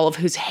Story, all of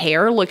whose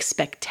hair looks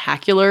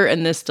spectacular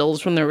in the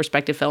stills from their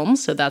respective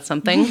films. So that's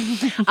something.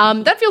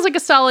 That feels like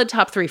a solid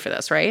top 3 for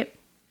this, right?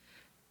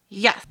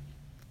 Yes.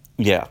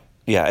 Yeah,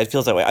 it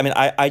feels that way. I mean,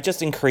 I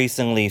just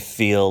increasingly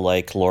feel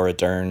like Laura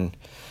Dern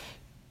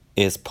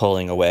is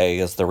pulling away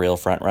as the real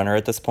front runner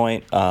at this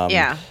point.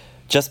 Yeah.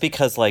 Just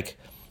because, like,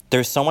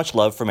 there's so much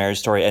love for Marriage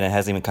Story and it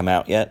hasn't even come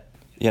out yet.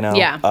 You know?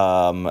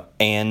 Yeah.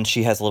 And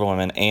she has Little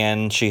Women,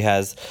 and she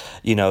has,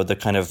 the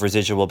kind of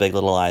residual Big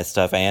Little Lies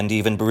stuff, and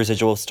even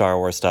residual Star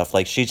Wars stuff.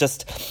 Like, she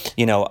just,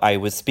 I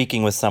was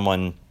speaking with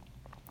someone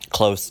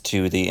close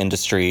to the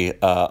industry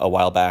a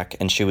while back,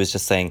 and she was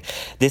just saying,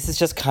 this is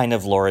just kind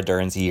of Laura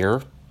Dern's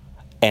year.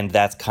 And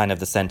that's kind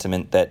of the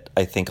sentiment that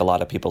I think a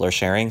lot of people are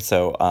sharing.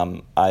 So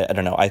I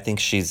don't know. I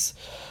think she's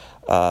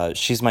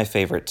my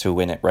favorite to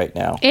win it right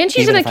now. And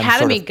she's an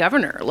Academy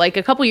governor. Like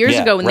a couple years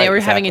ago when they were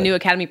having a new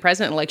Academy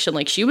president election,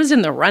 like she was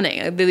in the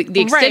running. The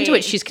extent to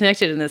which she's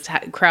connected in this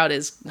crowd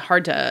is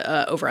hard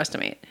to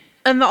overestimate.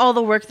 And all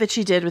the work that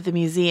she did with the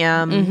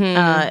museum.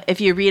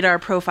 If you read our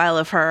profile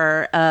of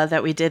her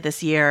that we did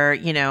this year,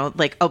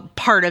 like a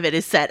part of it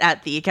is set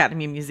at the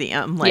Academy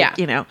Museum. Like,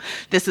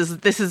 this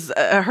is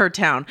her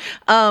town.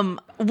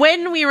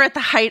 When we were at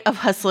the height of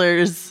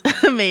Hustlers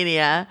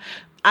mania,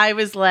 I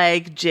was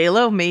like,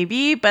 J-Lo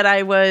maybe, but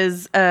I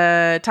was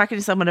talking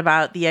to someone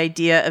about the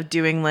idea of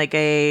doing like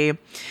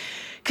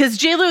because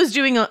J-Lo is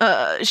doing,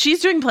 she's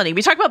doing plenty.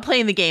 We talk about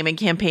playing the game and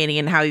campaigning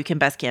and how you can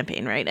best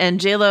campaign, right? And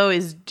J-Lo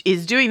is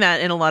doing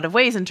that in a lot of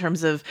ways in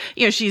terms of,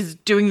 she's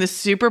doing the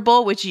Super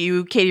Bowl, which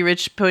Katie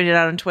Rich pointed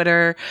out on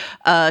Twitter.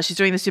 She's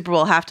doing the Super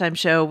Bowl halftime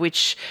show,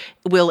 which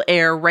will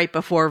air right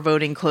before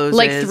voting closes.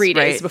 Like 3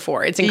 days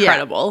before. It's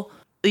incredible.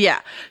 Yeah.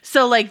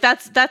 So like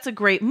that's a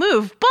great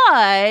move,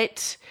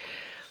 but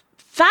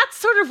that's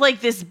sort of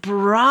like this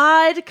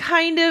broad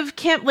kind of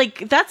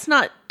that's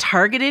not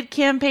targeted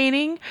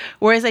campaigning.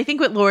 Whereas I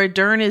think what Laura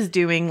Dern is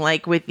doing,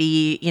 like with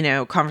the,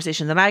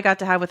 conversation that I got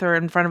to have with her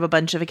in front of a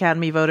bunch of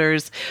Academy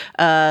voters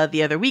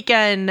the other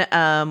weekend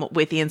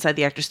with the Inside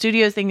the Actor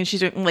Studios thing. And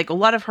she's doing like a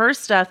lot of her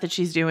stuff that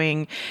she's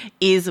doing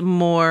is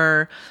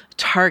more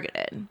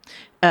targeted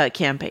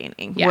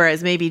campaigning. Yeah.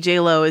 Whereas maybe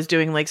J-Lo is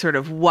doing like sort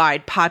of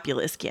wide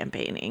populist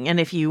campaigning. And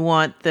if you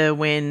want the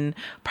win,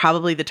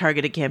 probably the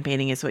targeted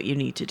campaigning is what you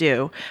need to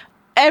do.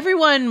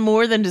 Everyone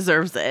more than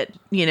deserves it,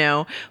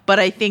 but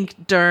I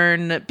think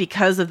Dern,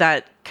 because of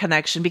that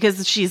connection,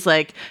 because she's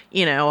like,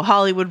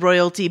 Hollywood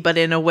royalty, but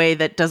in a way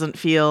that doesn't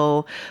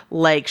feel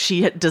like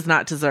she does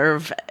not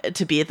deserve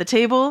to be at the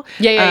table.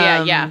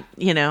 Yeah.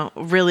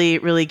 Really,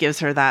 really gives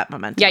her that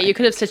momentum. Yeah, you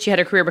could have said she had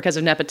a career because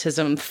of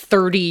nepotism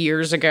 30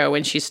 years ago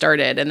when she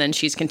started, and then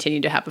she's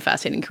continued to have a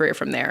fascinating career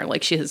from there.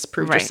 Like she has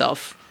proved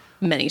herself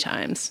many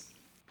times.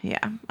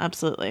 Yeah,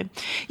 absolutely.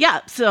 Yeah.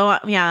 So, I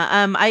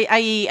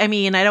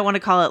mean, I don't want to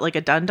call it like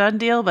a done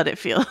deal, but it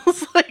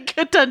feels like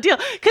a done deal.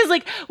 Cause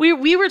like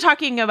we were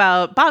talking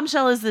about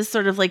Bombshell is this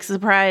sort of like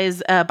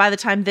surprise. By the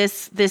time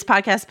this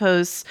podcast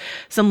posts,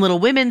 some Little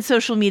Women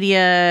social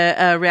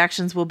media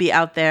reactions will be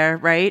out there.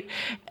 Right.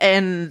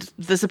 And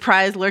the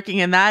surprise lurking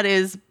in that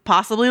is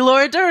possibly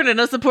Laura Dern in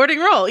a supporting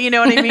role. You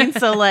know what I mean?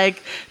 So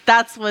like,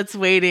 that's what's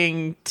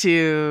waiting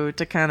to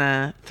kind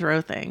of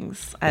throw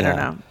things. I don't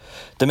know.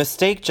 The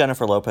mistake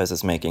Jennifer Lopez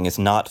is making is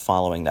not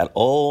following that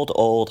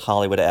old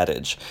Hollywood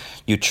adage.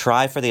 You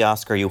try for the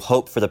Oscar, you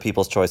hope for the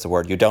People's Choice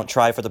Award. You don't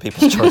try for the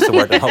People's Choice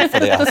Award and hope for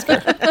the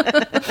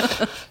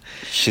Oscar.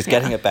 She's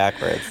getting it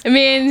backwards. I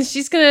mean,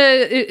 she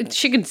could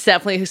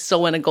definitely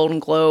still win a Golden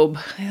Globe.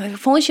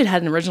 If only she'd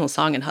had an original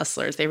song in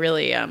Hustlers. They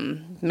really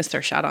missed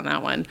their shot on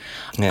that one.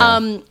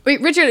 Yeah. Wait,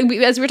 Richard,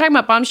 as we were talking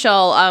about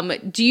Bombshell,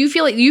 do you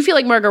feel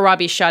like Margot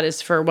Robbie's shot is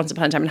for Once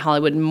Upon a Time in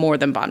Hollywood more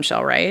than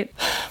Bombshell, right?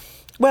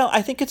 Well,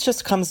 I think it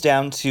just comes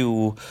down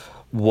to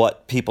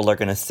what people are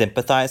going to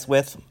sympathize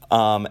with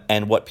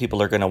and what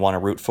people are going to want to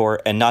root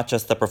for, and not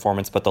just the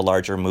performance, but the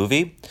larger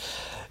movie.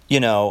 You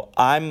know,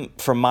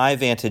 from my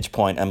vantage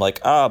point, I'm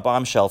like,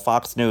 Bombshell,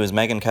 Fox News,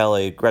 Megyn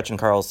Kelly, Gretchen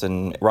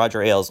Carlson,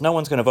 Roger Ailes. No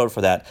one's going to vote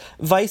for that.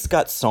 Vice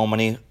got so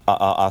many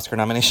Oscar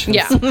nominations.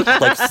 Yeah.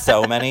 Like,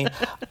 so many.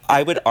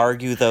 I would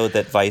argue, though,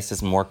 that Vice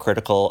is more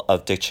critical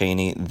of Dick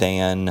Cheney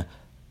than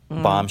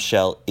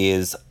Bombshell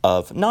is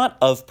not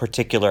of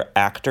particular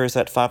actors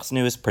at Fox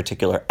News,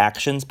 particular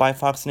actions by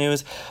Fox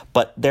News,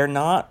 but they're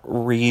not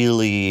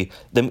really.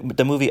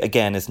 The movie,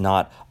 again, is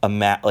not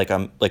like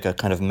a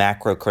kind of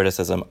macro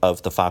criticism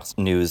of the Fox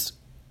News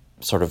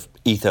sort of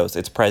ethos,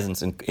 its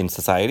presence in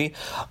society.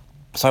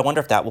 So I wonder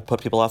if that will put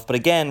people off. But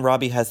again,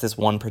 Robbie has this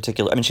one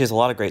particular. I mean, she has a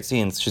lot of great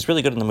scenes. She's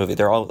really good in the movie.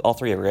 They're all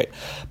three are great.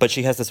 But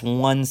she has this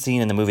one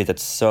scene in the movie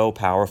that's so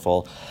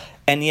powerful,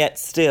 and yet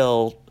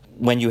still,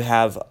 when you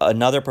have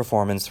another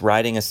performance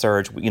riding a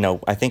surge, you know,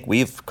 I think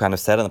we've kind of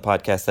said on the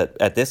podcast that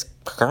at this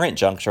current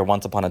juncture,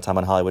 Once Upon a Time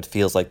in Hollywood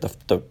feels like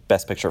the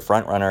Best Picture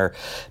frontrunner,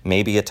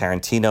 maybe a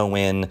Tarantino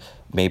win,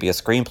 maybe a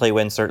screenplay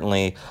win,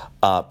 certainly,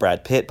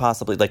 Brad Pitt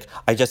possibly. Like,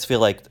 I just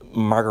feel like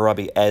Margot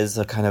Robbie as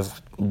a kind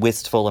of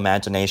wistful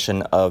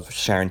imagination of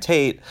Sharon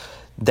Tate,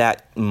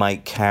 that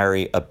might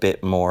carry a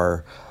bit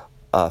more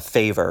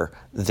favor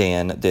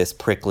than this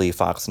prickly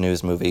Fox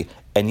News movie.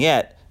 And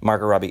yet,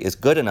 Margot Robbie is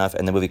good enough,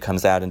 and the movie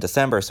comes out in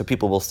December, so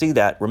people will see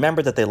that,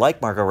 remember that they like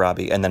Margot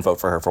Robbie, and then vote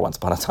for her for Once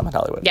Upon a Time in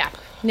Hollywood.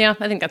 Yeah,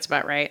 I think that's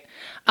about right.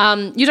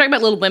 You talk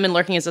about Little Women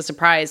lurking as a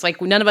surprise.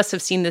 Like, none of us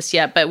have seen this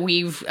yet, but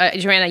we've,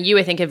 Joanna, you,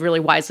 I think, have really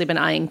wisely been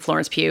eyeing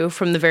Florence Pugh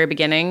from the very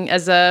beginning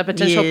as a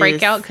potential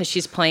breakout, because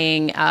she's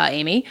playing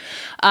Amy,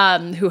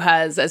 who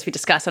has, as we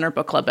discussed on our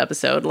book club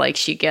episode, like,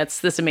 she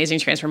gets this amazing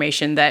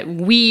transformation that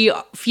we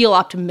feel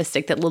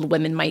optimistic that Little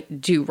Women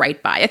might do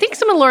right by. I think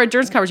some of Laura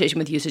Dern's conversation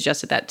with you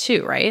suggested that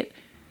too, right?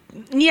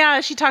 Yeah,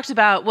 she talked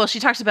about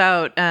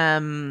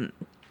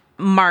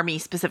Marmee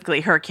specifically,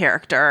 her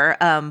character.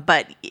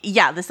 But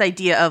yeah, this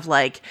idea of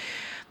like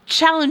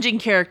challenging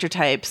character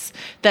types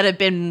that have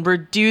been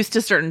reduced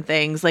to certain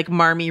things, like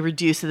Marmee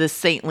reduced to this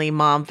saintly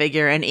mom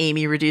figure and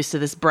Amy reduced to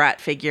this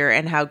brat figure,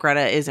 and how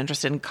Greta is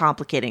interested in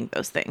complicating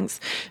those things,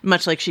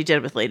 much like she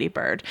did with Lady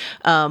Bird,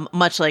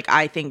 much like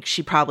I think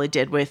she probably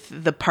did with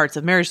the parts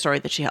of Marriage Story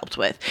that she helped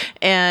with.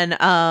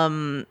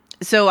 And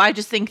so I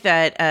just think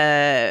that,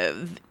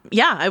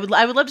 I would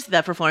love to see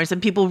that for Florence,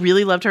 and people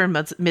really loved her in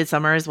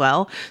Midsommar as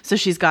well. So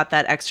she's got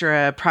that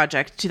extra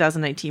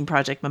 2019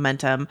 project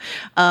momentum.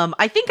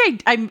 I think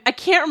I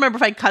can't remember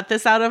if I cut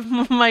this out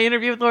of my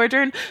interview with Laura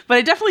Dern, but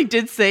I definitely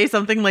did say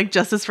something like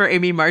 "Justice for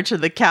Amy March,"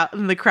 and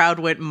the crowd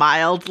went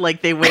mild,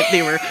 like they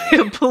were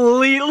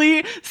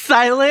completely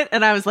silent,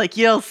 and I was like,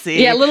 "You'll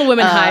see." Yeah, Little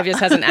Women Hive just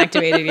hasn't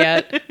activated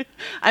yet.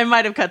 I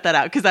might have cut that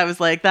out because I was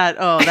like, that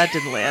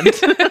didn't land.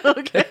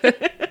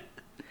 Okay.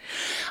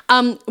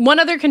 One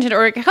other contender,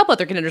 or a couple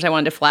other contenders I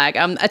wanted to flag.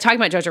 Talking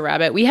about Jojo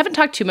Rabbit, we haven't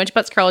talked too much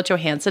about Scarlett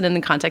Johansson in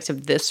the context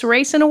of this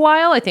race in a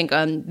while. I think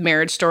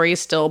Marriage Story is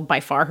still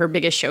by far her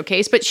biggest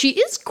showcase, but she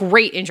is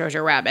great in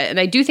Jojo Rabbit. And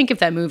I do think if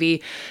that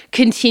movie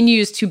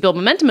continues to build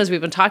momentum, as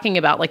we've been talking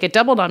about, like a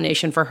double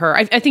nomination for her,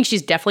 I think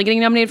she's definitely getting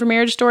nominated for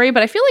Marriage Story,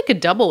 but I feel like a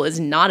double is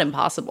not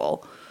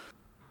impossible.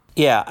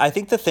 Yeah, I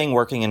think the thing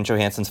working in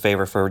Johansson's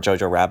favor for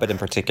Jojo Rabbit in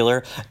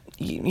particular,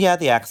 yeah,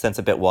 the accent's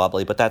a bit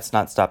wobbly, but that's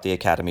not stopped the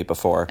Academy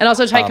before. And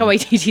also Taika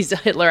Waititi's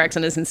Hitler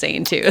accent is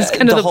insane too. It's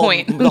kind of the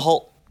point. The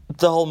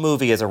whole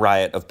movie is a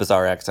riot of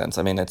bizarre accents.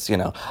 I mean, it's,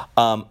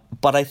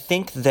 but I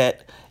think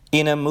that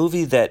in a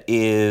movie that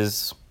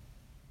is,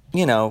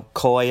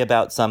 coy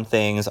about some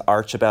things,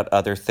 arch about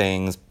other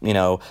things,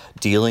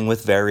 dealing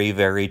with very,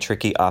 very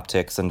tricky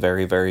optics and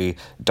very, very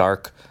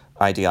dark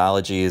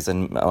ideologies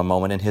and a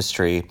moment in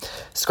history,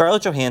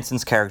 Scarlett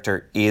Johansson's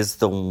character is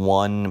the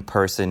one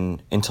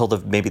person until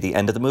maybe the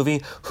end of the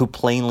movie who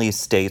plainly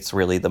states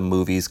really the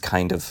movie's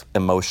kind of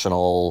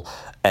emotional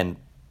and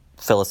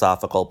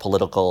philosophical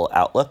political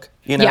outlook.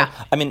 Yeah.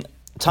 I mean,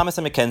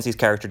 Thomasin McKenzie's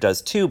character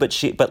does too, but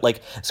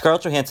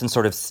Scarlett Johansson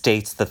sort of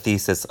states the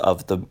thesis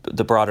of the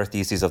broader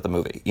theses of the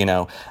movie,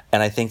 and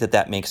I think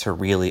that makes her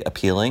really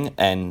appealing,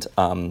 and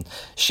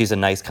she's a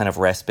nice kind of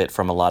respite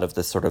from a lot of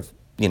the sort of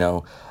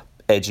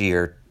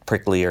edgier,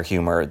 pricklier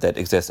humor that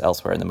exists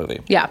elsewhere in the movie.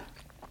 Yeah.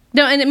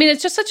 No, and I mean,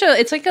 it's just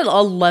it's like a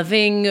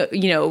loving,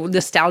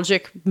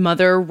 nostalgic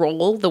mother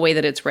role, the way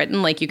that it's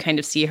written. Like, you kind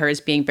of see her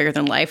as being bigger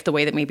than life, the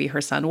way that maybe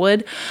her son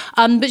would.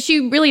 But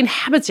she really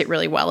inhabits it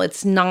really well.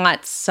 It's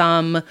not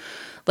some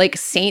like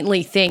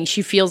saintly thing.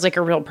 She feels like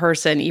a real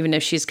person, even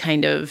if she's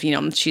kind of,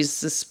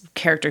 she's this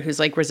character who's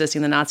like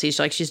resisting the Nazis.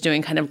 She's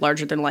doing kind of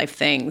larger than life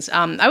things.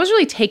 I was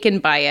really taken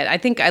by it. I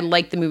think I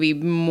like the movie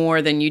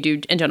more than you do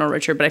in general,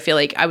 Richard, but I feel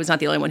like I was not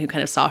the only one who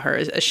kind of saw her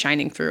as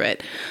shining through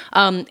it.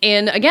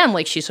 And again,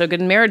 like, she's so good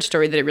in Marriage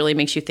Story that it really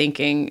makes you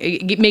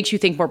it makes you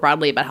think more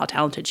broadly about how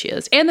talented she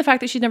is. And the fact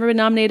that she's never been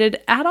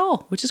nominated at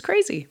all, which is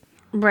crazy.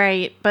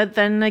 Right. But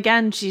then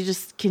again, she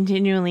just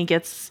continually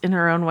gets in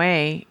her own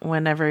way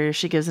whenever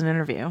she gives an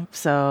interview.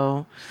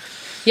 So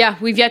Yeah,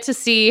 we've yet to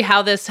see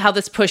how this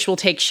push will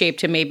take shape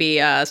to maybe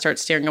start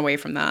steering away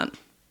from that.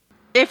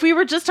 If we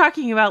were just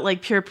talking about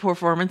like pure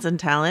performance and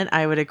talent,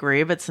 I would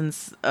agree. But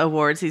since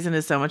award season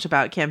is so much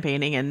about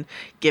campaigning and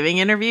giving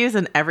interviews,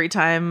 and every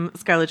time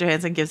Scarlett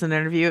Johansson gives an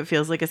interview, it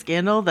feels like a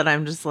scandal, that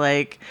I'm just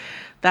like,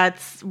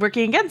 that's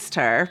working against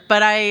her.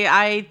 But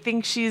I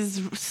think she's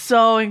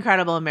so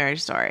incredible in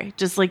Marriage Story,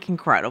 just like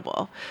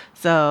incredible.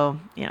 So,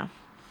 yeah.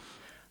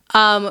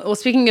 Well,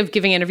 speaking of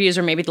giving interviews,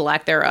 or maybe the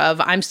lack thereof,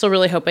 I'm still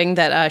really hoping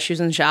that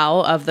Susan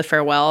Zhao of The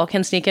Farewell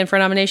can sneak in for a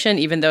nomination,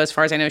 even though, as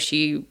far as I know,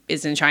 she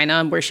is in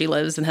China, where she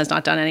lives, and has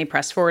not done any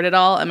press for it at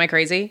all. Am I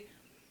crazy?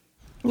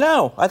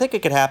 No, I think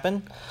it could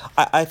happen.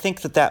 I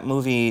think that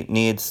movie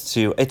needs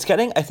to. I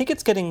think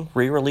it's getting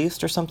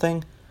re-released or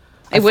something.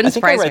 It wouldn't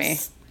surprise me.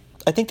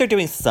 I think they're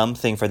doing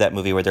something for that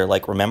movie where they're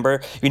like,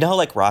 remember, you know how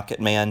like Rocket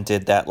Man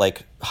did that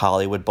like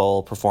Hollywood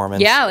Bowl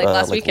performance? Yeah, like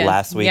last weekend.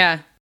 Last week. Yeah.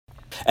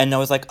 And I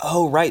was like,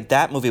 oh, right,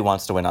 that movie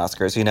wants to win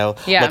Oscars, you know?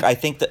 Yeah. Like, I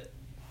think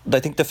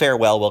The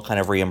Farewell will kind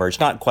of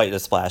reemerge. Not quite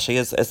as splashy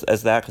as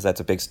that, because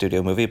that's a big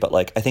studio movie, but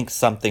like, I think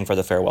something for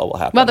The Farewell will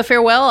happen. Well, The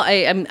Farewell,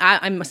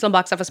 I'm still on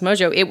Box Office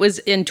Mojo. It was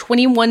in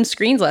 21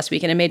 screens last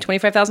week, and it made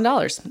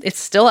 $25,000. It's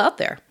still out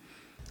there.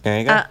 There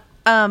you go.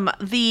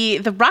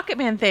 The Rocket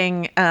Man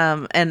thing,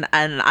 and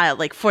I,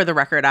 like, for the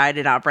record, I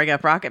did not bring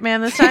up Rocket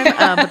Man this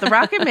time, but the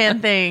Rocket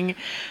Man thing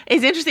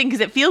is interesting because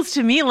it feels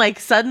to me like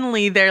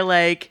suddenly they're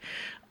like,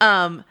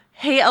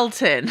 hey,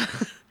 Elton,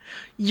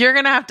 you're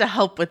going to have to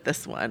help with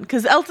this one.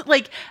 Because Elton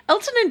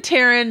and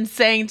Taron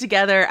sang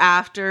together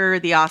after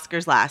the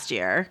Oscars last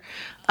year.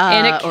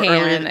 And it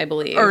can, I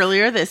believe.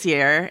 Earlier this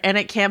year. And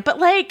it can. But,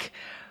 like,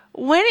 I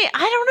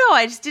don't know.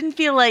 I just didn't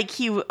feel like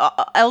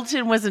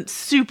Elton wasn't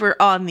super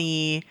on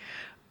the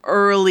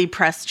early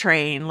press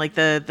train, like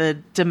the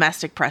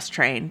domestic press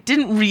train.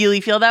 Didn't really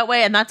feel that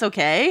way, and that's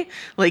okay.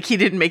 Like, he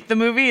didn't make the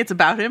movie. It's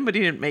about him, but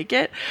he didn't make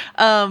it.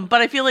 But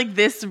I feel like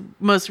this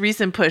most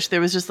recent push,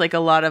 there was just like a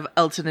lot of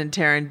Elton and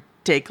Taron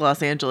take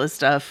Los Angeles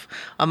stuff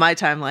on my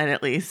timeline,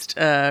 at least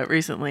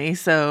recently.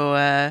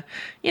 So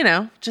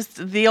just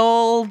the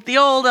old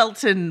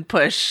Elton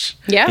push.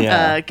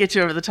 Yeah. Get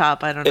you over the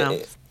top. I don't know.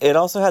 It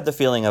also had the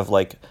feeling of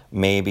like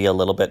maybe a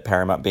little bit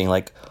Paramount being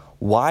like,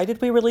 why did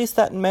we release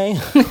that in May?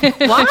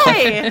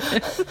 Why?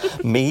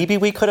 Maybe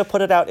we could have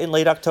put it out in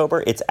late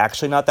October. It's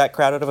actually not that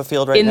crowded of a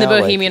field right now. In the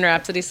Bohemian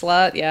Rhapsody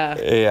slot, yeah.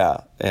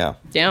 Yeah.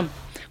 Damn.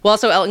 Well,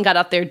 also, Elton got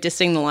out there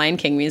dissing the Lion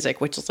King music,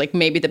 which is like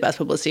maybe the best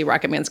publicity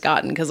Rocket Man's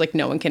gotten, because like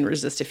no one can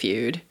resist a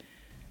feud.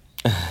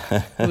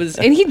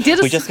 And he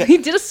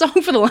did a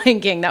song for the Lion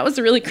King. That was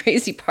the really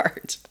crazy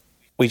part.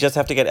 We just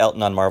have to get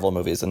Elton on Marvel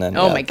movies, and then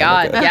my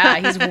God,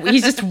 yeah,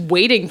 he's just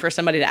waiting for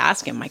somebody to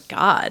ask him. My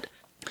God.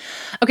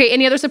 Okay,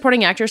 any other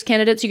supporting actors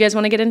candidates you guys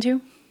want to get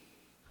into?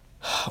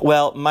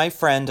 Well, my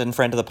friend and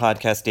friend of the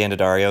podcast, Dan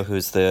Daddario,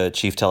 who's the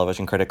chief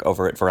television critic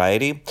over at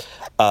Variety,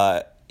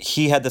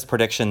 he had this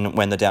prediction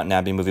when the Downton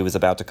Abbey movie was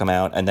about to come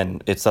out, and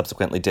then it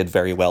subsequently did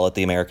very well at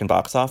the American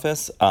box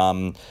office.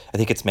 I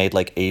think it's made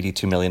like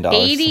 $82 million.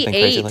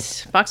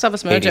 88. Box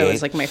Office Mojo 88.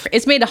 Is like my favorite.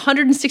 It's made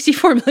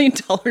 $164 million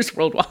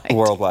worldwide.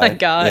 Worldwide. My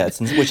God.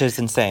 Yeah, which is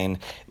insane.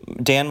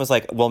 Dan was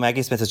like, well,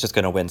 Maggie Smith is just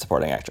going to win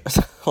supporting actress.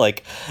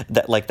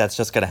 That's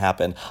just going to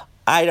happen.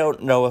 I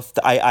don't know if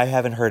I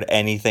haven't heard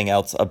anything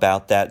else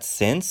about that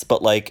since,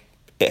 but like,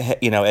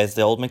 as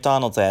the old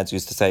McDonald's ads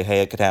used to say,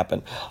 hey, it could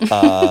happen.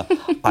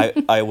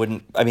 I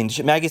wouldn't. I mean,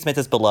 Maggie Smith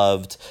is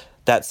beloved.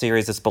 That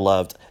series is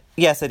beloved.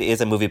 Yes, it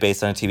is a movie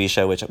based on a TV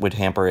show, which would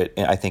hamper it,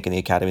 I think, in the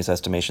Academy's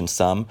estimation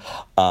some.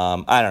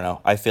 I don't know.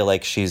 I feel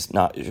like she's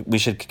not. We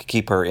should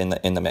keep her in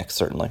the mix,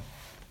 certainly.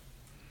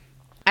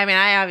 I mean,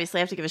 I obviously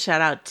have to give a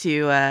shout out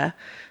to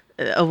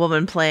a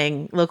woman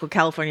playing local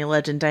California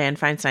legend Dianne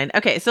Feinstein.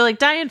 Okay, so like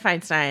Dianne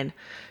Feinstein,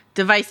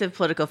 divisive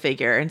political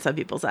figure in some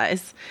people's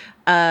eyes.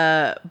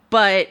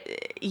 But,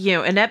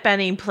 Annette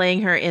Bening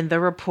playing her in The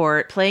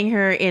Report, playing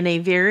her in a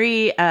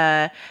very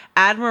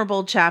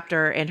admirable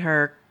chapter in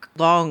her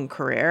long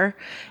career.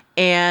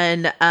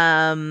 And,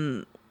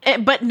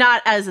 but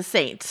not as a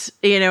saint,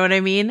 you know what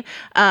I mean?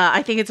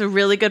 I think it's a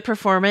really good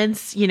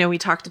performance. We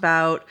talked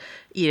about,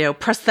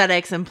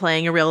 prosthetics and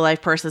playing a real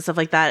life person, stuff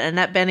like that.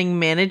 Annette Bening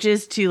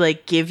manages to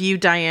like give you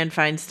Dianne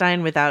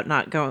Feinstein without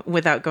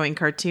going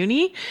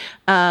cartoony,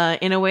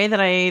 in a way that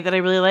I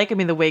really like. I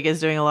mean, the wig is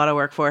doing a lot of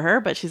work for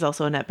her, but she's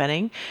also Annette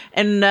Bening.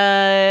 And,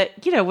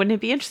 wouldn't it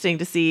be interesting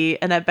to see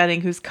Annette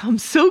Bening, who's come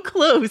so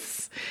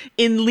close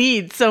in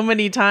lead so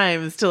many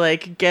times, to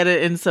like get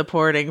it in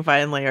supporting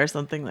finally or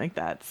something like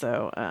that.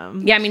 So,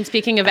 yeah, I mean,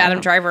 speaking of Adam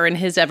Driver and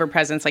his ever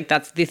presence, like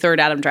that's the third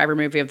Adam Driver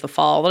movie of the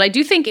fall. But I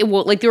do think it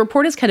will, like The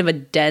Report is kind of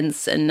a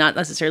dense and not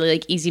necessarily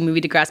like easy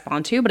movie to grasp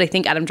onto, but I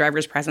think Adam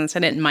Driver's presence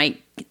in it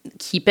might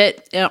keep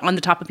it on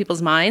the top of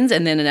people's minds,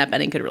 and then Annette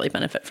Bening could really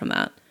benefit from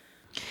that.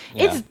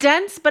 Yeah. It's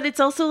dense, but it's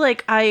also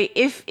like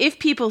if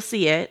people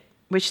see it,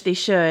 which they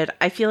should,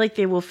 I feel like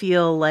they will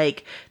feel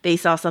like they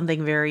saw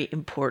something very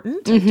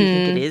important. Mm-hmm. I do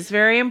think it is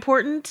very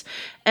important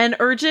and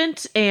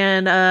urgent.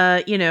 And,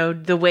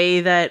 the way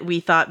that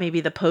we thought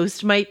maybe The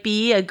Post might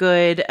be a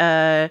good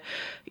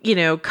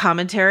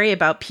commentary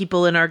about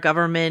people in our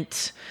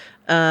government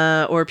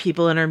or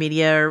people in our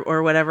media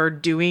or whatever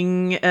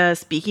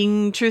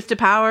speaking truth to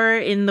power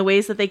in the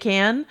ways that they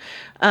can.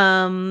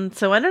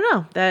 So I don't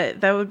know.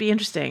 That would be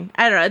interesting.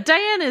 I don't know.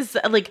 Diane is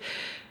like,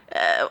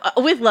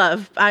 with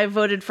love, I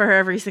voted for her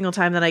every single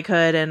time that I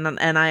could,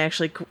 and I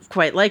actually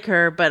quite like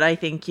her. But I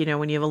think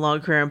when you have a long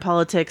career in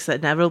politics,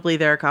 inevitably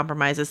there are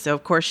compromises. So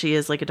of course she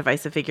is like a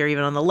divisive figure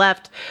even on the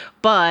left.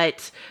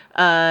 But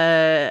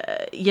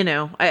I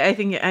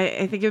think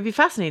it would be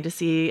fascinating to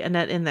see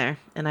Annette in there,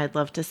 and I'd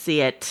love to see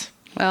it.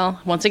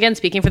 Well, once again,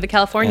 speaking for the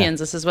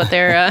Californians, This is what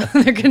they're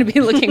going to be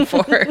looking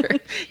for.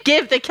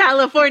 Give the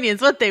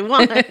Californians what they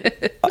want.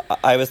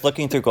 I was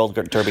looking through Gold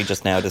Derby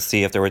just now to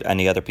see if there were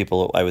any other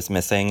people I was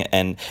missing,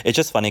 and it's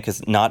just funny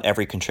because not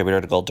every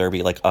contributor to Gold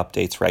Derby like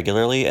updates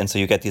regularly, and so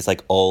you get these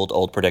like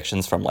old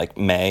predictions from like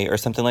May or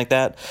something like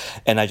that.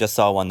 And I just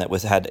saw one that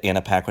had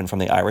Anna Paquin from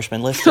The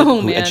Irishman listed,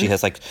 and she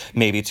has like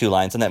maybe 2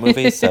 lines in that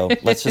movie. So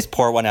let's just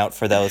pour one out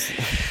for those.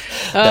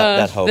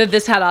 That hope.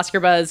 This had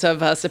Oscar buzz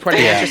of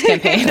supporting actress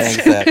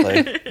campaigns.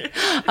 Exactly.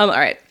 All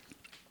right.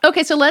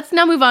 Okay, so let's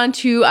now move on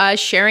to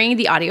sharing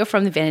the audio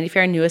from the Vanity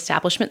Fair New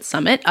Establishment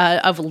Summit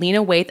of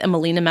Lena Waithe and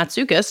Melina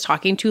Matsoukas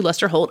talking to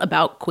Lester Holt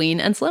about Queen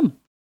and Slim.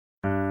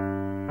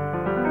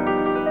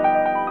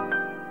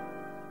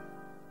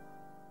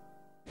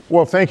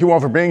 Well, thank you all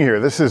for being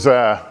here. This is,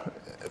 I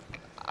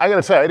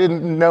gotta say, I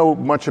didn't know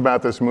much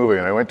about this movie,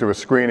 and I went to a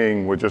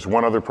screening with just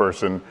one other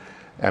person,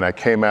 and I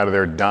came out of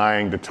there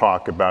dying to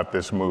talk about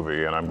this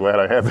movie, and I'm glad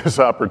I have this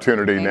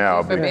opportunity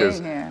now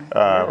because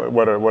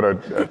what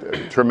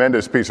a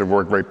tremendous piece of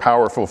work, very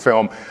powerful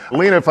film.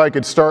 Lena, if I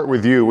could start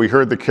with you, we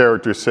heard the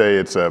character say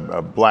it's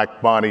a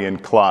Black Bonnie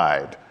and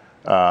Clyde.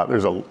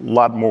 There's a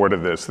lot more to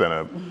this than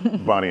a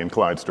Bonnie and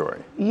Clyde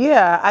story.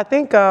 Yeah, I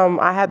think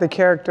I had the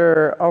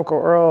character Uncle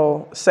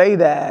Earl say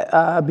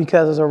that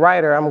because as a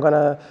writer, I'm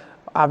gonna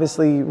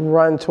obviously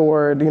run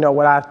toward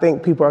what I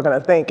think people are gonna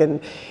think,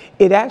 and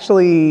it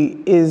actually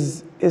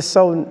is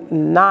so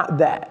not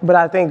that. But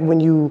I think when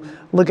you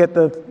look at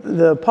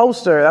the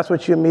poster, that's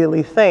what you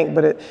immediately think.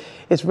 But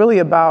it's really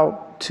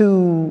about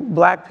 2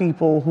 Black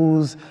people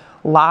whose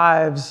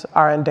lives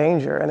are in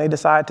danger, and they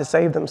decide to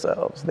save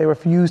themselves. They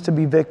refuse to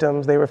be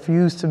victims. They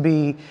refuse to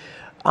be,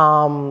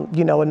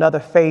 another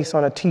face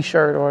on a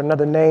T-shirt or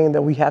another name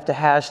that we have to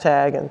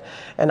hashtag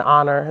and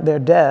honor their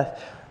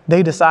death.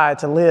 They decide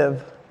to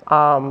live.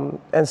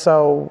 And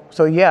so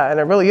yeah, and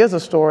it really is a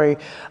story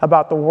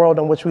about the world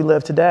in which we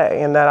live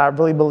today, and that I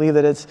really believe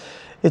that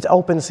it's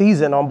open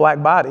season on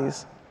Black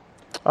bodies.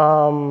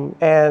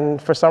 And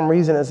for some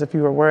reason, as if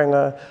you were wearing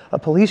a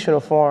police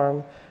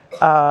uniform,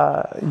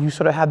 you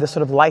sort of have this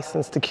sort of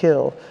license to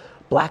kill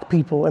Black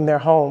people in their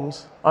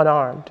homes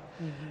unarmed.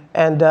 Mm-hmm.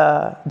 And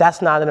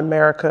that's not an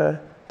America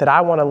that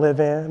I want to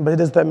live in, but it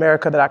is the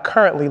America that I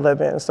currently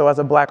live in. So as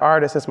a Black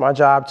artist, it's my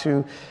job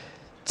to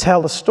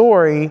tell a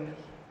story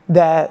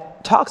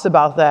that talks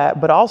about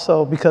that, but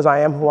also because I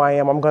am who I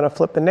am, I'm going to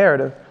flip the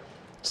narrative.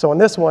 So in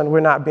this one, we're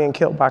not being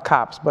killed by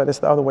cops, but it's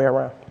the other way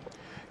around.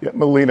 Yeah,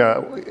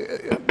 Melina,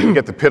 you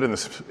get the pit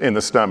in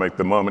the stomach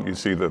the moment you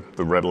see the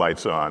red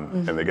lights on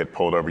and they get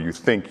pulled over. You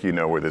think you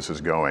know where this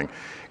is going.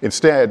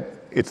 Instead,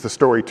 it's the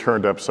story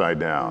turned upside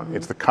down.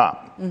 It's the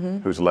cop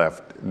who's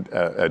left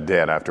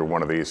dead after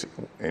one of these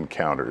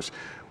encounters.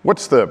 What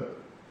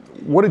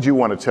did you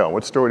want to tell?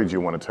 What story did you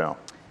want to tell?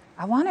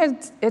 I wanted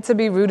it to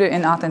be rooted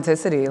in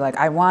authenticity. Like,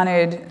 I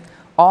wanted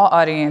all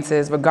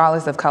audiences,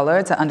 regardless of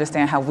color, to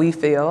understand how we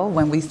feel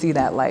when we see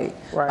that light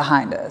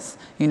behind us.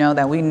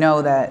 That we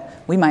know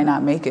that we might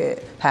not make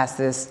it past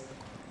this,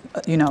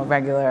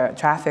 regular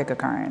traffic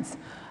occurrence.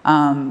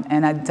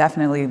 And I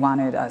definitely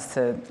wanted us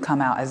to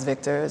come out as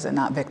victors and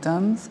not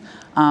victims,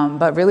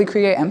 but really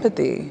create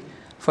empathy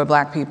for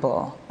Black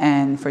people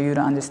and for you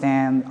to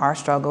understand our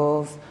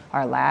struggles,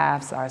 our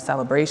laughs, our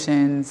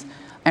celebrations,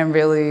 and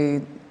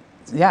really,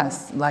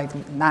 yes, not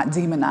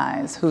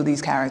demonize who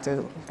these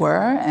characters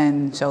were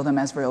and show them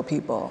as real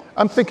people.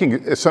 I'm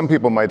thinking some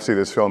people might see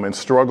this film and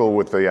struggle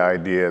with the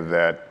idea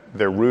that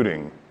they're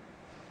rooting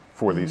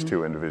for these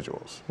 2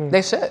 individuals.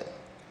 They should.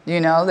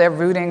 They're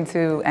rooting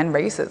to end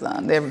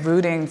racism. They're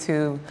rooting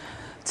to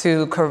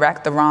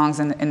correct the wrongs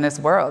in this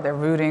world. They're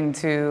rooting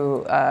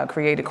to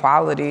create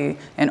equality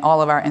in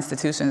all of our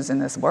institutions in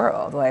this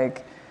world.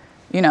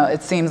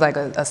 It seems like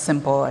a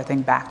simple, I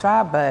think,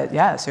 backdrop, but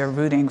yes, you're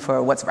rooting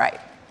for what's right.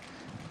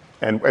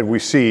 And we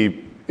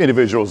see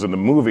individuals in the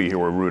movie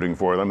who are rooting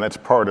for them. That's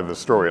part of the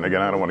story. And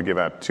again, I don't want to give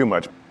out too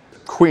much.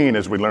 Queen,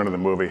 as we learn in the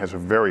movie, has a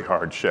very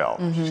hard shell.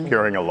 She's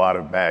carrying a lot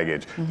of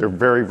baggage. They're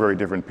very, very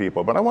different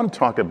people. But I want to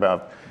talk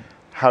about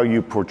how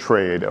you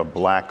portrayed a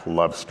Black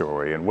love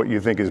story and what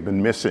you think has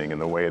been missing in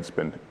the way it's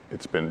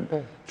been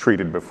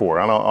treated before.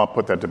 And I'll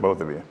put that to both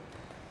of you.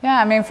 Yeah,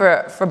 I mean,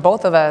 for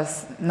both of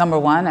us, number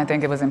one, I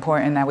think it was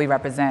important that we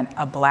represent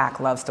a Black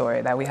love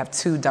story, that we have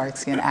 2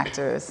 dark-skinned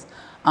actors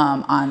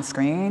on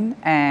screen,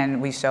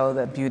 and we show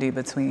the beauty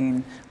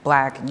between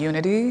Black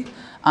unity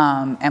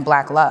and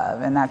Black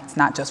love, and that's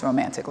not just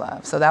romantic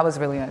love. So that was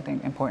really, I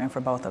think, important for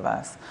both of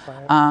us.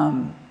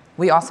 Right.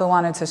 we also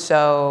wanted to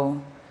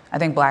show, I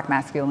think, Black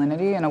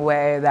masculinity in a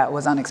way that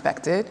was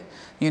unexpected,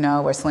 you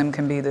know, where Slim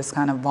can be this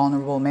kind of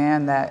vulnerable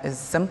man that is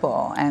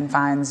simple and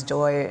finds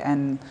joy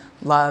and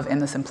love in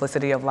the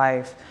simplicity of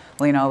life.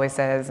 Lena always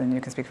says, and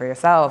you can speak for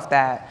yourself,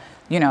 that,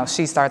 you know,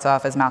 she starts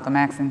off as Malcolm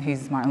X and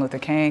he's Martin Luther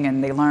King,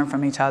 and they learn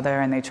from each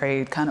other and they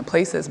trade kind of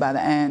places by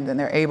the end, and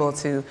they're able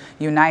to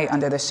unite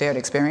under this shared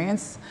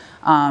experience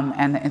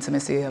and the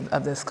intimacy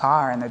of this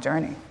car and the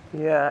journey.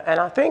 Yeah, and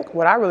I think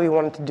what I really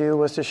wanted to do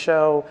was to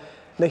show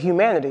the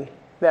humanity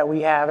that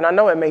we have. And I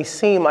know it may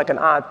seem like an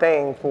odd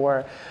thing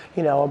for,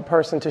 you know, a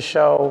person to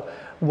show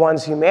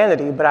one's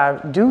humanity, but I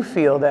do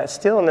feel that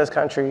still in this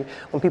country,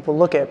 when people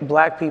look at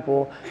Black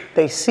people,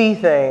 they see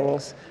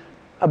things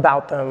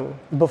about them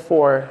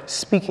before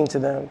speaking to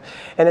them.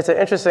 And it's an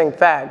interesting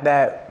fact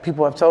that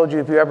people have told you,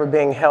 if you're ever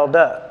being held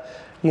up,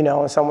 you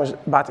know, and someone's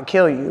about to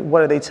kill you,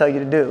 what do they tell you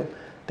to do?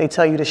 They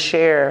tell you to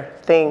share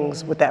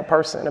things with that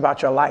person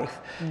about your life.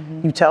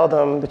 Mm-hmm. You tell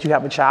them that you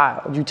have a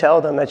child. You tell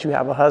them that you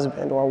have a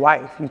husband or a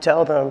wife. You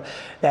tell them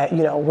that,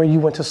 you know, where you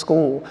went to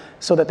school,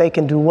 so that they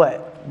can do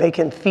what? They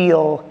can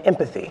feel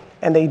empathy.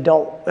 And they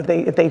don't,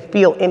 if they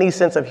feel any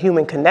sense of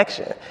human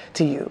connection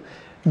to you,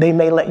 they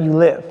may let you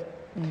live.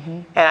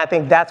 Mm-hmm. And I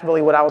think that's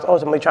really what I was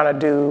ultimately trying to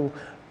do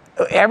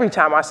every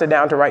time I sit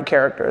down to write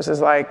characters. Is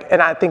like,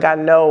 and I think I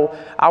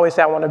always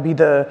say I want to be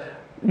the,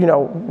 you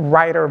know,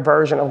 writer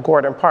version of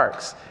Gordon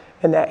Parks.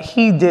 And that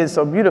he did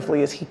so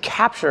beautifully is he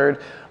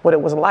captured what it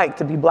was like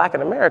to be Black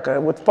in America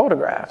with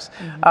photographs.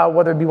 Mm-hmm.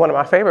 Whether it be one of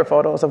my favorite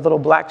photos of little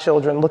Black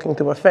children looking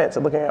through a fence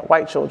and looking at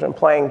white children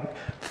playing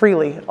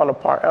freely on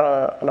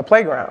a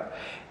playground.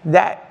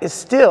 That is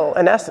still,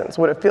 in essence,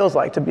 what it feels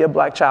like to be a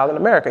Black child in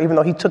America, even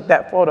though he took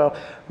that photo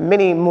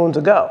many moons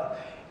ago.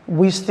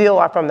 We still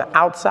are from the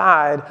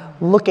outside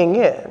looking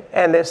in.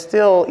 And there's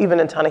still, even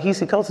in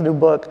Ta-Nehisi Coates' new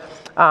book,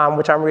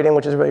 which I'm reading,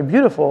 which is really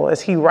beautiful,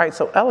 is he writes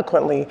so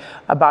eloquently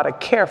about a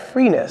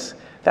carefreeness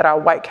that our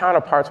white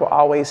counterparts will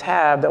always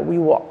have, that we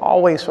will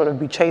always sort of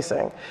be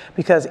chasing.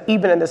 Because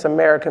even in this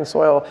American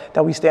soil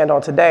that we stand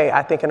on today,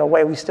 I think in a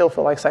way we still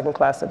feel like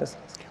second-class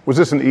citizens. Was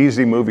this an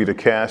easy movie to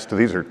cast?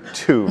 These are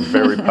two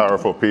very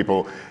powerful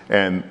people,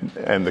 and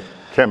the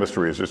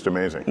chemistry is just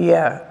amazing.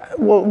 Yeah,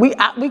 well,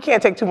 we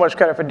can't take too much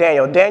credit for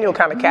Daniel. Daniel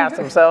kind of cast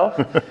himself.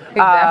 He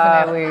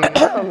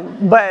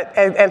definitely. But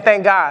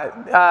thank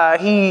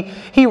God,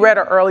 he read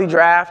an early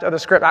draft of the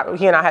script.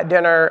 He and I had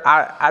dinner.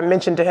 I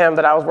mentioned to him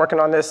that I was working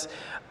on this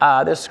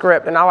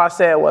script, and all I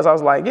said was, I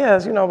was like,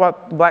 yes, you know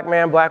about Black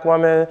man, Black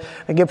woman,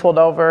 they get pulled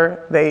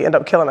over, they end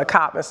up killing a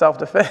cop in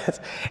self-defense.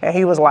 And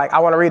he was like, I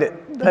want to read it,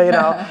 you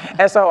know?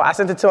 And so I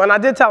sent it to him, and I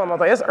did tell him, I was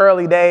like, it's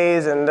early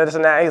days and this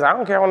and that. He's like, I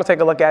don't care, I want to take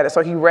a look at it.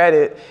 So he read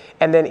it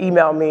and then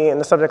emailed me, and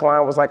the subject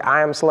line was like,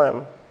 I am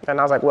Slim. And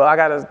I was like, well, I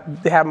got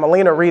to have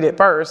Melina read it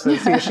first and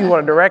see if she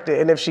want to direct it.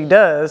 And if she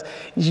does,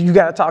 you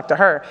got to talk to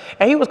her.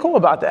 And he was cool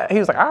about that. He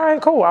was like, all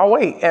right, cool, I'll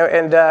wait.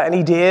 And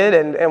he did.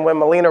 And when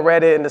Melina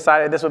read it and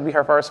decided this would be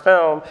her first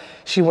film,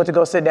 she went to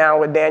go sit down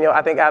with Daniel,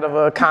 I think out of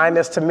a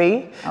kindness to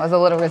me. I was a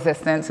little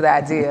resistant to the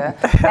idea.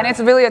 And it's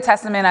really a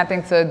testament, I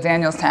think, to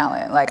Daniel's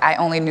talent. Like, I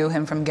only knew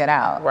him from Get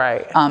Out.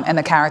 Right. And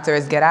the character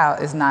is Get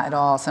Out is not at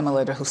all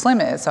similar to who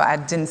Slim is. So I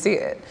didn't see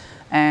it.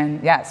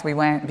 And yes, we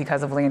went,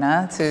 because of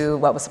Lena, to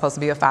what was supposed to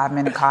be a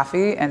 5-minute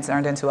coffee and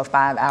turned into a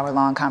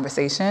 5-hour-long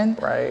conversation.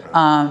 Right.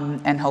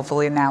 And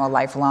hopefully now a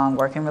lifelong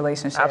working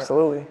relationship.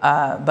 Absolutely.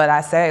 But I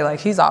say, like,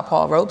 he's all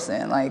Paul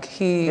Robeson. Like,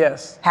 he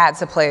had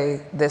to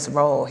play this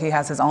role. He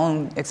has his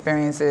own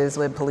experiences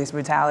with police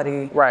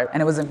brutality. Right.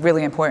 And it was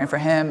really important for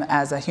him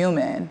as a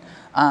human,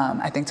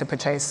 I think, to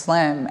portray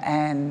Slim.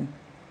 And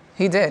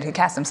he did. He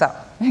cast himself.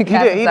 He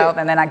cast himself.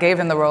 And then I gave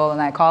him the role,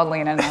 and I called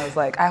Lena, and I was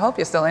like, I hope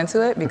you're still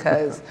into it,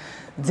 because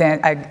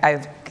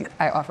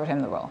I offered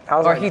him the role.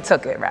 Or he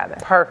took it, rather.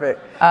 Perfect.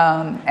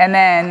 And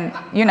then,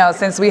 you know,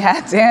 since we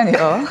had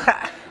Daniel,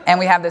 and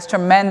we have this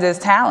tremendous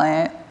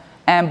talent,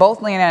 and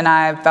both Lena and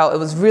I felt it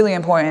was really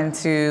important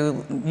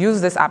to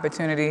use this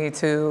opportunity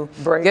to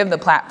give the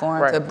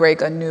platform to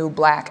break a new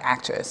Black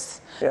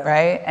actress,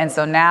 right? And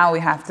so now we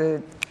have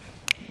to,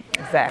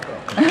 exactly.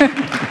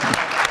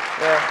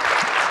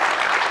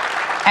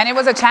 And it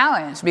was a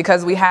challenge,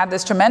 because we had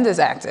this tremendous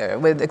actor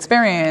with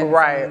experience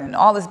and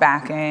all this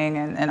backing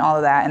and all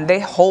of that. And they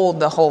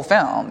hold the whole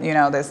film. You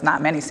know, there's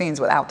not many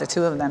scenes without the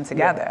two of them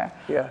together.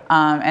 Yeah.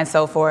 And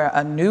so for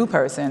a new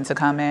person to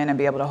come in and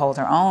be able to hold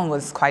her own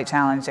was quite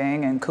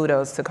challenging. And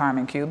kudos to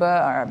Carmen Cuba,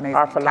 our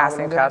amazing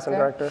phenomenal casting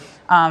director.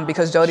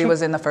 Because Jodie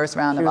was in the first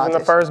round of auditions. She was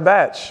in the first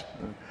batch.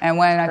 And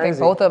when I think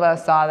both of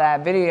us saw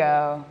that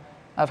video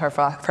of her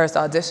first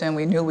audition,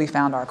 we knew we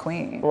found our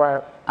queen.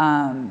 Right.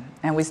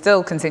 And we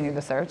still continue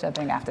the search, I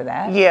think, after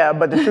that. Yeah,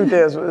 but the truth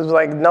is, it was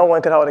like no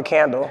one could hold a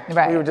candle.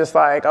 Right. We were just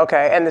like,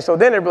 okay. And so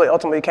then it really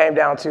ultimately came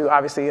down to,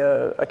 obviously,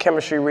 a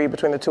chemistry read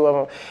between the two of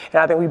them.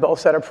 And I think we both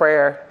said a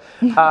prayer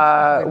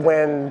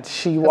when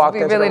she walked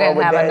into the room with Daniel.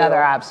 We really didn't have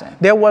another option.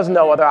 There was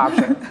no other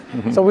option.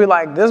 So we're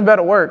like, this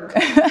better work.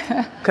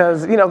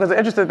 Because the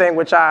interesting thing,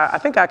 which I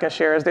think I can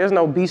share, is there's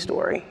no B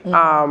story.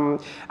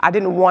 I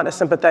didn't want a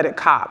sympathetic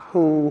cop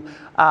who,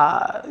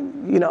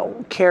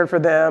 cared for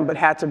them but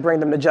had to bring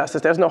them to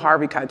justice. There's no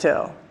Harvey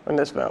Keitel in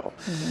this film.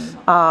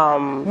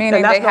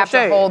 Meaning they have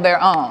to hold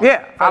their own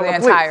for the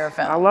entire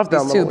film. I love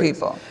them. These two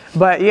people.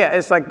 But yeah,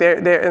 it's like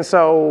they're and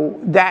so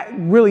that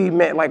really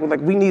meant like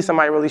we need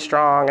somebody really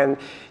strong. And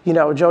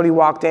Jodie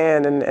walked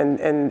in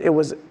and it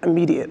was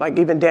immediate. Like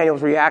even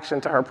Daniel's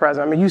reaction to her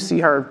presence. I mean, you see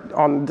her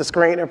on the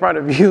screen in front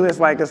of you. It's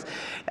like it's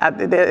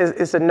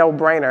a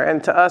no-brainer.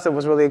 And to us, it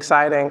was really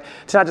exciting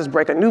to not just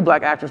break a new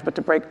black actress, but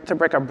to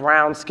break a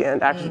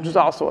brown-skinned actress, which was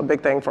also a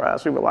big thing for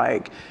us. We were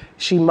like,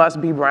 she must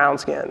be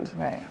brown-skinned.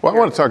 Right. Well, I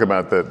want to talk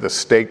about the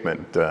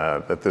statement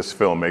that this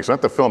film makes,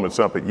 not the film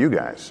itself, but you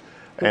guys,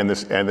 and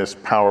this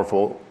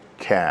powerful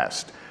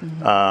cast.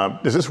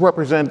 Does this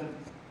represent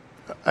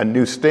a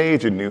new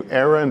stage, a new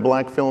era in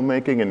black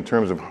filmmaking in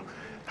terms of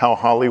how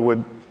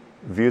Hollywood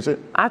views it?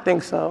 I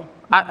think so.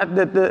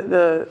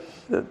 The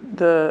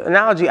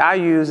analogy I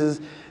use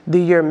is the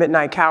year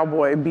Midnight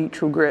Cowboy beat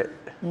True Grit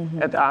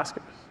at the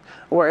Oscars,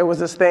 where it was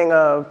this thing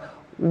of,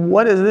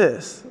 what is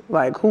this?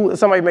 Like,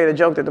 somebody made a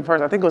joke that the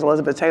person, I think it was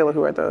Elizabeth Taylor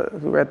who read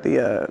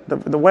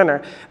the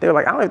winner. They were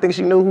like, I don't even think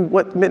she knew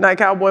what Midnight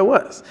Cowboy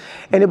was.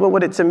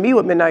 To me,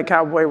 what Midnight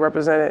Cowboy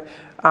represented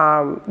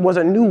was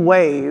a new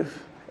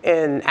wave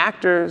in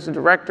actors,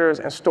 directors,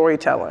 and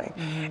storytelling.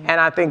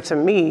 And I think to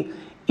me,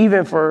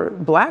 even for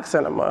black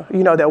cinema,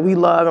 that we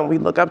love and we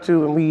look up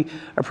to and we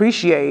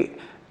appreciate,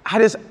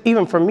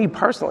 even for me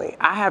personally,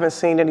 I haven't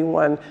seen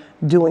anyone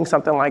doing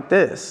something like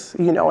this,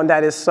 and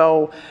that is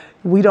so.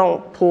 We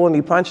don't pull any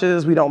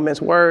punches. We don't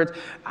mince words.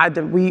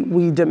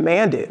 We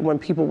demanded when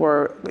we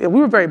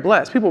were very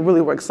blessed. People really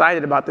were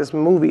excited about this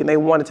movie and they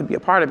wanted to be a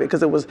part of it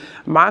because it was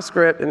my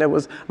script and it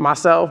was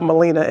myself,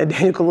 Melina, and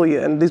Daniel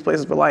Kaluuya. And these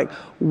places were like,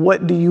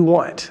 what do you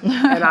want?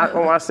 And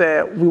when I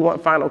said, we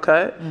want Final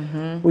Cut.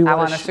 I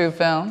want to shoot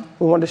film.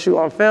 We wanted to shoot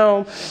on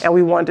film and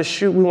we wanted to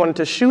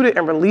shoot it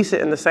and release it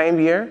in the same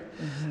year.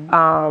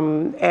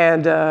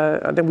 And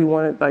I think we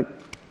wanted like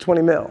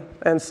 20 mil.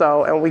 And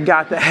we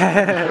got that.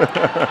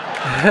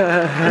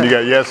 And you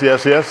got yes.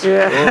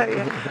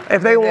 Yeah.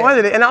 If they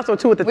wanted it. And also,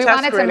 too, with the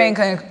test screenings.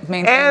 We wanted to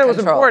maintain And it was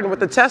control. important with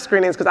the test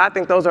screenings, because I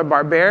think those are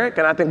barbaric,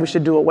 and I think we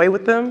should do away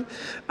with them.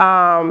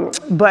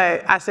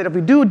 But I said, if we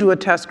do a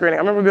test screening,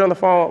 I remember being on the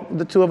phone,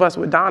 the two of us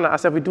with Donna, I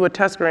said, if we do a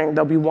test screening,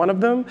 there'll be one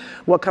of them.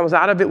 What comes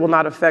out of it will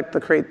not affect the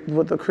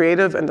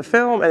creative and the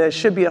film, and it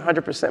should be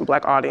 100%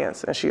 black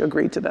audience. And she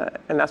agreed to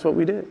that, and that's what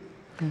we did.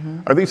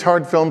 Are these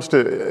hard films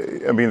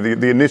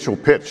the initial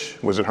pitch,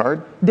 was it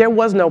hard? There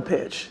was no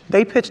pitch.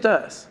 They pitched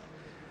us.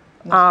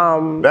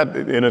 That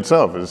in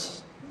itself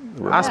is...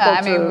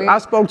 I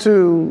spoke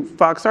to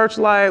Fox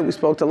Searchlight, we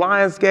spoke to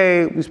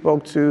Lionsgate, we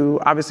spoke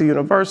to, obviously,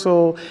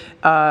 Universal,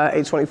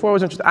 A24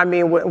 was interested. I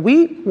mean,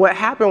 what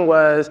happened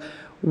was,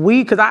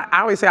 because I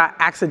always say I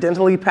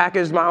accidentally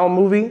packaged my own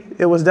movie.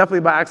 It was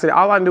definitely by accident.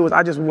 All I knew was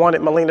I just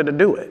wanted Melina to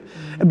do it.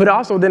 But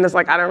also then it's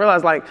like, I didn't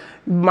realize, like,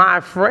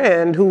 my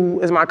friend who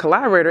is my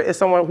collaborator is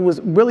someone who is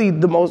really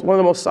one of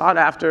the most sought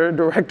after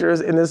directors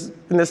in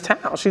this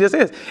town. She just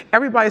is.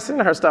 Everybody's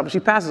sending her stuff, but she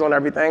passes on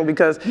everything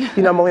because,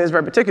 Melina's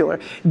very particular.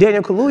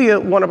 Daniel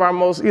Kaluuya, one of our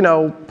most,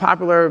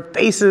 popular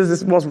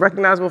faces, most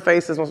recognizable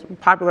faces,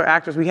 most popular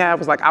actors we have,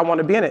 was like, I want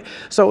to be in it.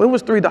 So it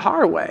was the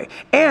hard way.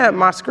 And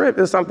my script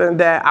is something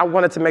that I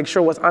wanted to make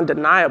sure was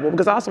undeniable,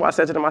 because also I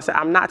said to them,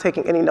 I'm not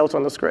taking any notes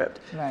on the script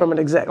from an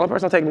exec. The only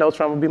person I take notes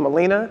from would be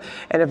Melina,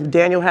 and if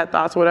Daniel had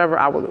thoughts or whatever,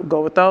 I would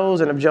go with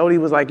those, and if Jodie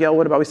was like, yo,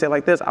 what about we say it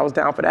like this, I was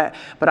down for that.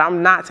 But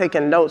I'm not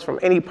taking notes from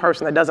any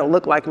person that doesn't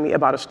look like me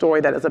about a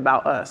story that is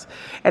about us.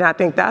 And I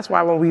think that's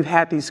why when we've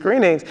had these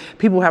screenings,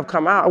 people have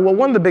come out. Well,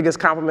 one of the biggest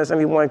compliments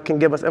anyone can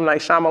give us, M. Night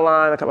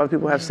Shyamalan, a couple of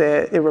people have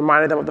said it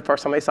reminded them of the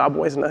first time they saw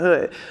Boys in the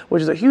Hood,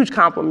 which is a huge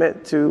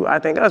compliment to, I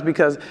think, us,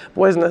 because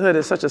Boys in the Hood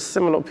is such a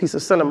seminal piece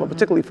of cinema,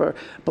 particularly for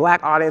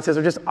black audiences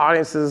or just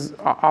audiences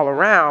all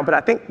around. But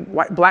I think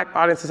black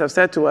audiences have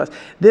said to us,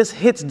 this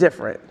hits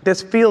different,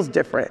 this feels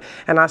different.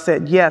 And I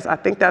said, yes, I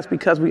think that's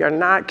because we are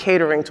not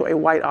catering to a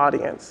white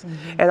audience.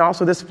 And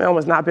also this film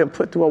has not been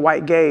put through a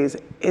white gaze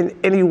in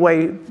any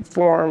way,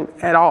 form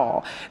at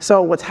all.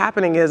 So what's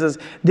happening is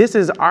this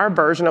is our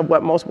version of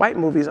what most white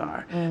movies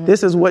are.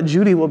 This is what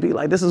Judy will be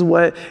like. This is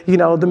what, the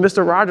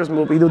Mr. Rogers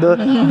movie,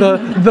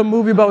 the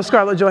movie about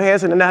Scarlett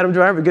Johansson and Adam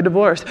Driver get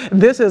divorced.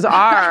 This is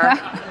our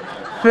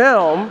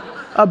film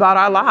about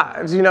our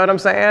lives, you know what I'm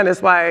saying?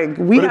 It's like,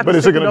 we have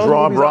to stick to those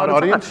movies all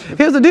the time.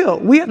 Here's the deal,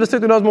 we have to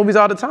stick to those movies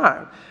all the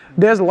time.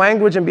 There's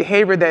language and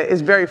behavior that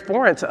is very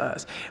foreign to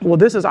us. Well,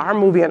 this is our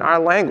movie and our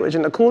language.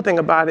 And the cool thing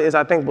about it is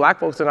I think black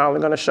folks are not only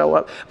going to show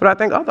up, but I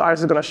think other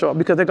artists are going to show up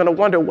because they're going to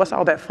wonder what's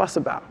all that fuss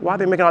about? Why are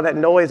they making all that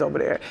noise over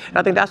there? And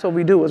I think that's what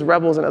we do as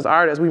rebels and as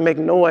artists. We make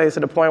noise to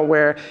the point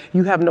where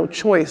you have no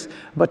choice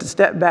but to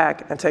step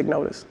back and take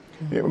notice.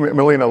 Yeah,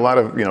 Melina, a lot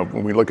of,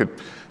 when we look at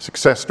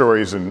success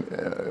stories and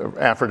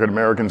African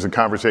Americans, the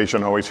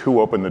conversation always,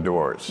 who opened the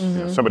doors?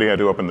 Somebody had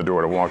to open the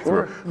door to walk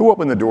through. Who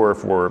opened the door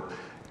for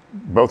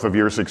both of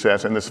your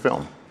success in this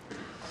film?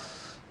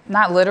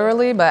 Not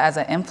literally, but as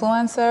an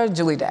influencer,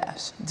 Julie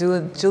Dash.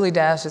 Julie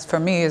Dash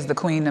for me is the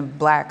queen of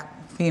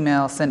black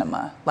female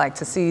cinema. Like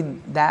to see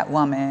that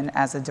woman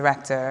as a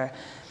director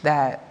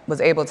that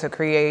was able to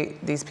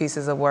create these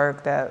pieces of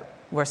work that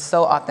were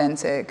so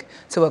authentic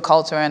to a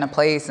culture and a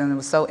place, and it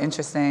was so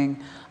interesting,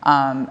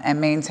 and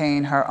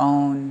maintain her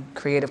own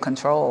creative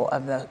control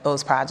of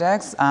those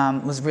projects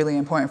was really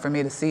important for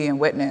me to see and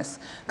witness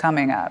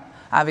coming up.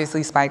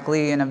 Obviously, Spike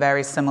Lee in a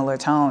very similar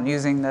tone,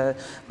 using the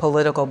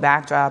political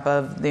backdrop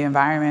of the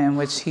environment in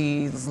which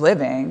he's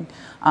living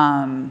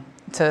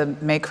to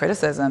make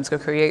criticisms, to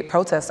create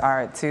protest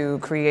art, to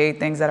create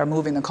things that are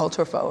moving the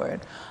culture forward.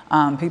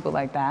 People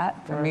like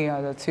that, for me,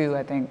 are the two,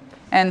 I think.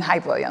 And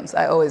Hype Williams.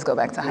 I always go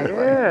back to Hype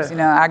Williams.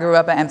 I grew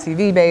up an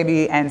MTV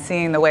baby, and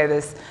seeing the way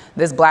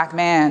this black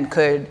man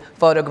could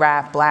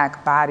photograph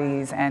black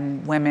bodies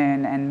and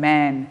women and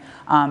men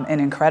in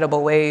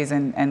incredible ways,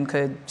 and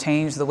could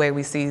change the way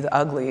we see the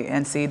ugly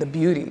and see the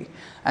beauty,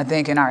 I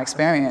think, in our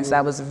experience.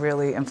 That was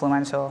really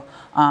influential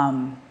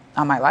on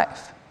my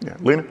life. Yeah,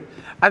 Lena?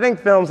 I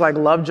think films like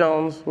Love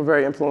Jones were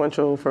very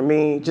influential for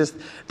me. Just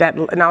that,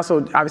 and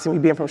also obviously me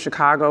being from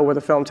Chicago, where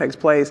the film takes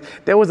place,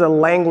 there was a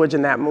language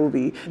in that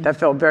movie that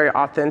felt very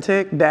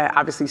authentic. That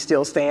obviously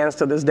still stands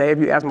to this day. If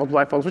you ask most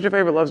black folks, "What's your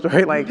favorite love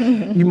story?" Like,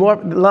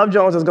 Love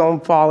Jones is going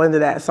to fall into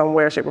that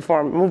somewhere, shape, or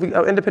form.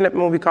 An independent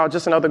movie called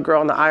Just Another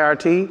Girl in the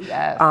IRT.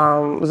 Yes.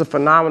 It was a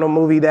phenomenal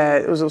movie.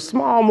 It was a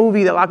small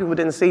movie that a lot of people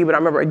didn't see, but I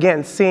remember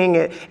again seeing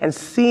it and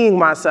seeing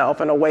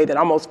myself in a way that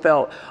almost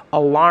felt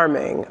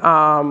alarming.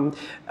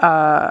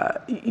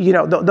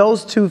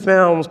 Those two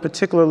films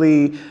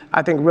particularly,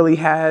 I think, really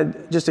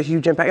had just a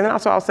huge impact. And then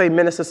also I'll say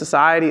Menace to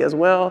Society as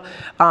well.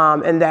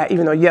 And that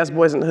even though, yes,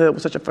 Boys in the Hood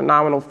was such a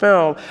phenomenal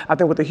film, I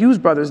think what the Hughes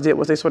brothers did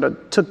was they sort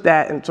of took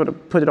that and sort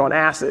of put it on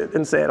acid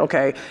and said,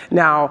 okay,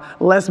 now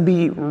let's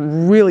be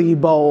really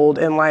bold.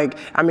 And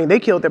they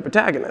killed their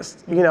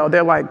protagonist.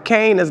 They're like,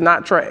 Kane is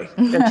not Trey,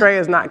 and Trey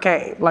is not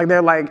Kane.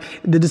 They're like,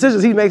 the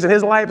decisions he makes in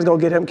his life is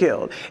gonna get him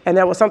killed. And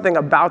there was something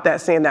about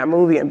that, seeing that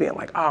movie and being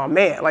like, oh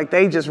man,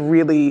 they just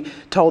really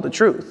told the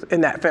truth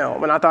in that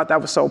film. And I thought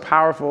that was so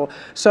powerful.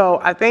 So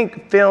I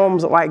think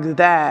films like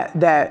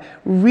that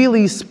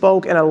really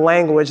spoke in a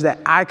language that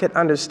I could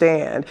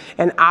understand.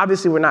 And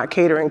obviously we're not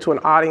catering to an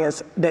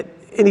audience that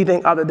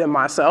anything other than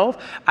myself,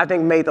 I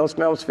think made those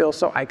films feel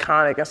so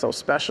iconic and so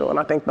special. And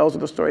I think those are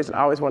the stories that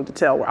I always wanted to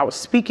tell, where I was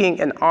speaking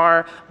in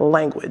our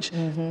language.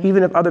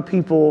 Even if other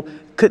people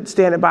couldn't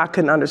stand it by,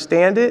 couldn't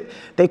understand it,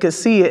 they could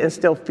see it and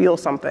still feel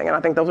something. And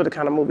I think those are the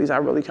kind of movies I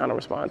really kind of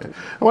respond to.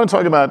 I want to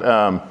talk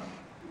about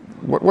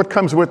what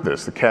comes with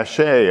this, the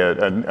cachet,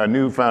 a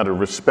newfound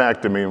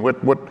respect. I mean,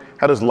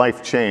 how does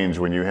life change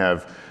when you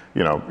have,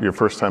 your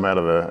first time out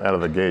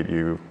of the gate,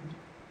 you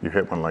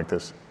hit one like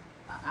this?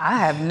 I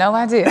have no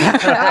idea.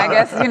 I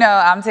guess,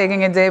 I'm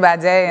taking it day by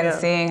day and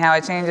seeing how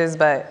it changes,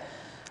 but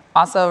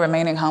also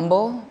remaining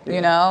humble,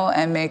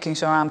 and making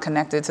sure I'm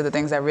connected to the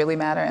things that really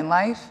matter in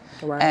life.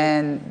 Right.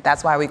 And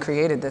that's why we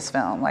created this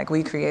film.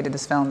 We created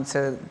this film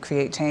to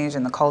create change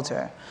in the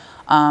culture.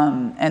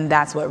 And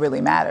that's what really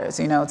matters,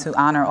 to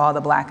honor all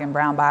the black and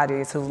brown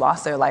bodies who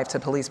lost their life to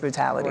police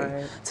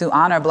brutality, to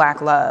honor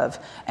black love,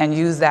 and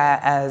use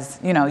that as,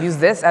 use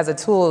this as a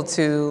tool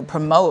to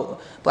promote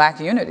black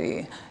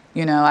unity.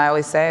 I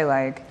always say,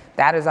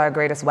 that is our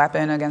greatest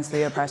weapon against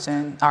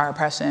our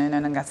oppression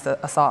and against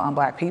the assault on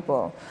black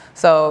people.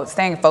 So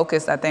staying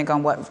focused, I think,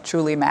 on what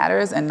truly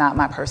matters and not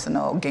my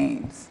personal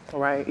gains.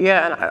 Right,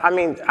 yeah, and I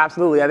mean,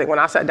 absolutely. I think when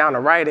I sat down to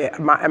write it,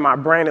 in my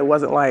brain, it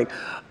wasn't like,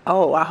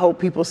 oh, I hope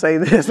people say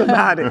this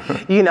about it.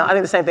 I think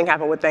the same thing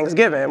happened with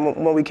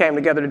Thanksgiving. When we came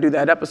together to do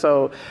that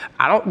episode,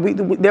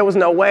 there was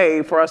no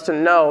way for us to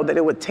know that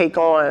it would take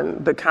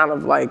on the kind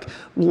of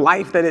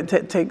life that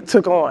it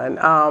took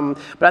on.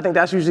 But I think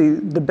that's usually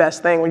the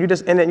best thing, when you're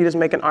just in it, you're just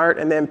making art,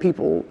 and then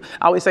people,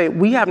 I always say,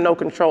 we have no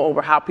control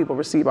over how people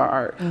receive our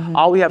art.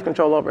 All we have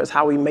control over is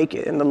how we make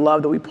it and the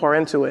love that we pour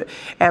into it.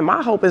 And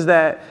my hope is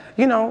that,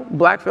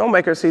 black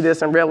filmmakers see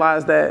this and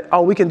realize that,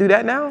 oh, we can do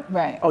that now?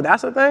 Right. Oh,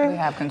 that's a thing? We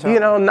have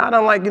control. Not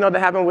unlike, that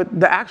happened with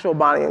the actual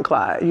Bonnie and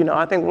Clyde.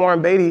 I think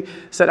Warren Beatty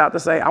set out to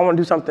say, I want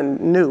to do something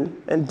new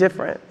and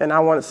different, and I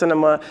want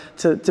cinema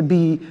to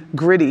be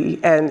gritty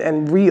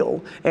and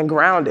real and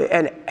grounded.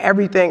 And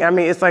everything,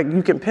 it's like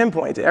you can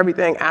pinpoint it.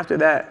 Everything after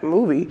that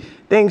movie,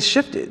 things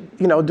shifted.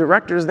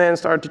 Directors then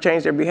started to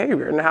change their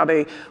behavior and how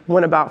they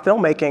went about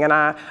filmmaking. And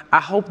I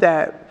hope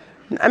that,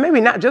 and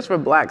maybe not just for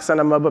black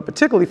cinema, but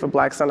particularly for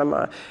black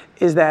cinema,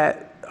 is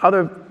that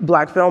other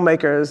black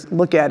filmmakers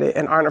look at it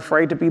and aren't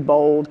afraid to be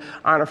bold,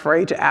 aren't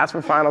afraid to ask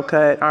for final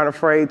cut, aren't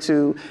afraid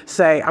to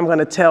say, I'm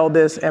gonna tell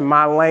this in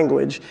my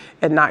language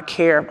and not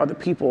care if other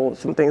people,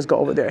 some things go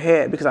over their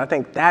head, because I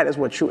think that is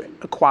what true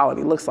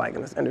equality looks like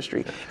in this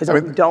industry, is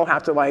that we don't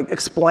have to like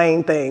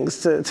explain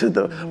things to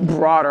the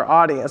broader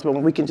audience, but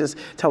when we can just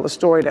tell a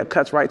story that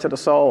cuts right to the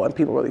soul and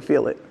people really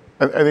feel it.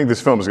 I think this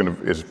film is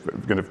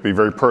going to be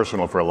very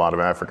personal for a lot of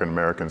African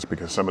Americans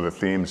because some of the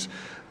themes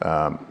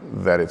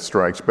that it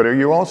strikes. But are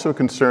you also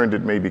concerned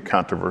it may be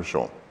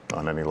controversial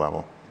on any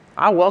level?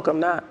 I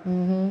welcome that.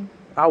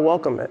 I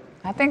welcome it.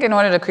 I think in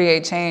order to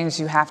create change,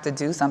 you have to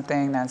do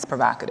something that's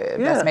provocative,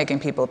 that's making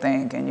people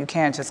think, and you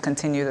can't just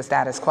continue the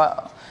status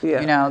quo.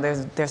 You know,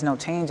 there's no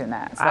change in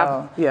that.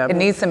 So it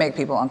needs to make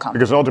people uncomfortable.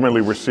 Because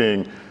ultimately we're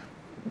seeing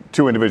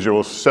two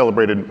individuals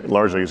celebrated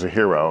largely as a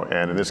hero,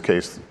 and in this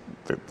case,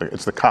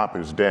 it's the cop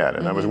who's dead.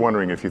 And I was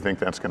wondering if you think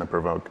that's going to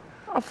provoke.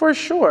 For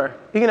sure.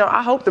 You know,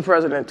 I hope the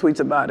president tweets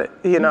about it.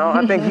 You know,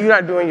 I think you're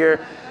not doing your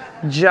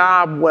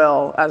job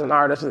well as an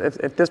artist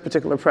if this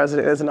particular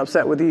president isn't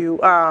upset with you.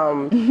 So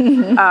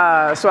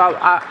I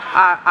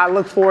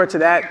look forward to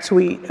that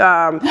tweet.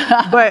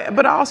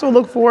 But I also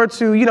look forward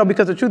to, you know,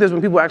 because the truth is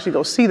when people actually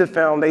go see the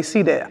film, they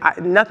see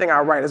that nothing I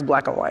write is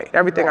black and white.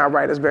 Everything I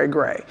write is very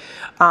gray.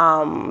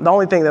 The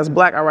only thing that's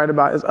black I write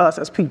about is us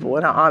as people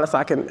and how honest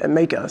I can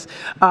make us.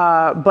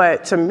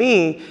 But to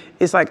me,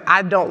 it's like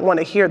I don't want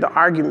to hear the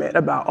argument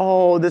about,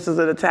 oh, this is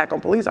an attack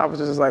on police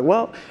officers. It's like,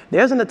 well,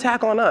 there's an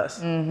attack on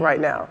us right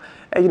now.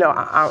 And, you know,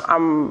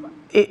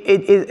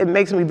 it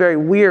makes me very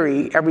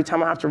weary every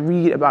time I have to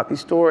read about these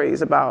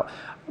stories about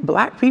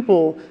black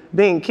people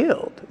being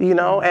killed, you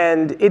know,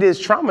 and it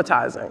is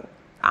traumatizing.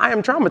 I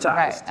am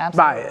traumatized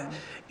by it.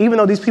 Even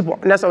though these people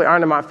necessarily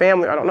aren't in my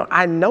family, I don't know,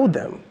 I know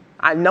them.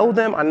 I know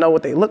them, I know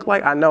what they look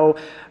like, I know,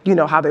 you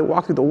know, how they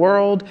walk through the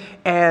world,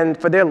 and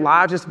for their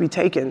lives just to be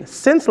taken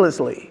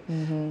senselessly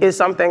is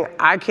something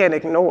I can't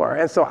ignore.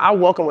 And so I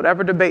welcome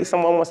whatever debate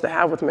someone wants to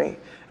have with me.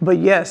 But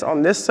yes,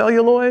 on this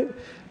celluloid,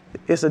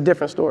 it's a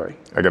different story.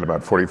 I got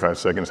about 45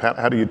 seconds.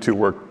 How do you two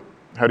work?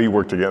 How do you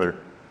work together?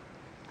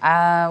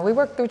 We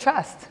work through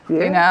trust,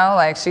 you know,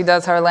 like she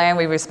does her lane,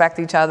 we respect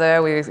each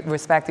other, we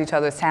respect each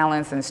other's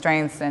talents and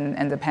strengths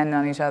and depend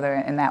on each other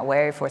in that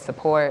way for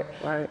support.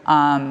 Right.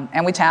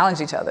 And we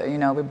challenge each other, you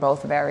know, we're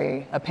both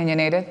very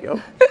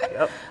opinionated.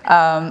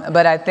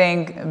 But I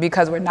think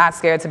because we're not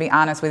scared to be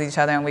honest with each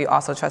other and we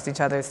also trust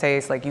each other's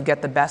taste, like you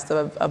get the best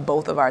of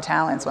both of our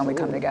talents when we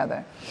come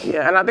together.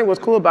 Yeah, and I think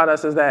what's cool about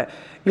us is that,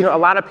 you know, a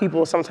lot of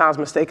people sometimes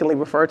mistakenly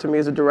refer to me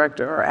as a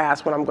director or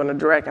ask when I'm going to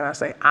direct, and I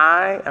say,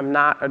 I am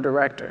not a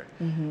director.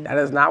 That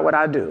is not what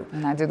I do.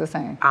 And I do the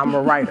same. I'm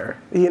a writer,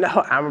 you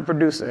know, I'm a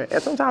producer,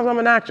 and sometimes I'm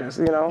an actress,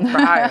 you know, for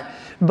hire.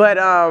 But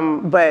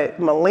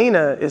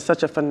Melina is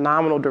such a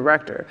phenomenal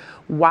director.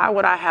 Why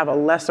would I have a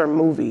lesser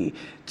movie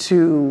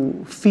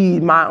to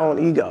feed my own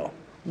ego?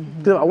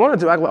 Because I wanted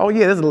to, I go, oh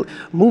yeah, this is a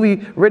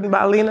movie written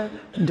by Lena,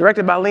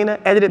 directed by Lena,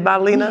 edited by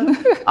Lena,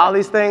 all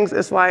these things.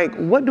 It's like,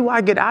 what do I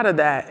get out of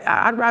that?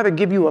 I'd rather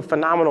give you a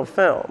phenomenal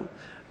film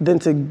than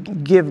to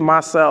give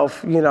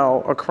myself, you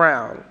know, a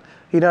crown.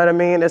 You know what I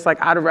mean? It's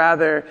like, I'd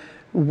rather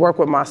work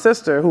with my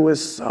sister who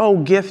is so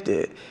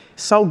gifted.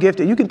 So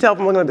gifted. You can tell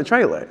from looking at the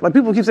trailer. Like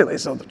people keep saying, like,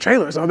 so the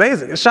trailer is so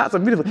amazing. The shots are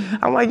beautiful.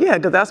 I'm like, yeah,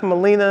 because that's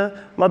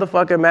Melina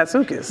motherfucking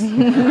Matsoukas.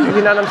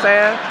 You know what I'm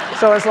saying?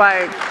 So it's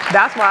like,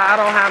 that's why I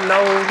don't have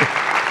no,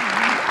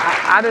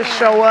 I just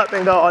show up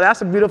and go, oh,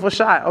 that's a beautiful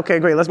shot. Okay,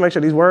 great. Let's make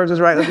sure these words is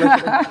right. Let's make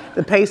sure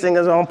the pacing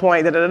is on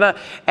point.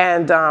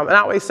 And I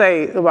always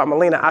say about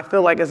Melina, I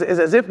feel like it's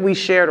as if we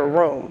shared a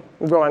room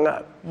growing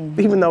up,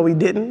 even though we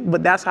didn't.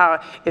 But that's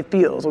how it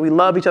feels. We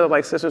love each other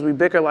like sisters. We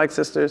bicker like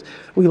sisters.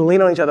 We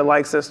lean on each other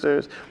like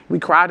sisters. We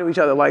cry to each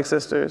other like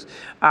sisters.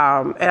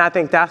 And I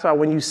think that's why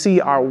when you see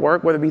our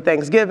work, whether it be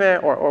Thanksgiving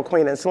or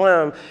Queen and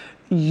Slim,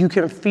 you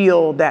can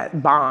feel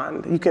that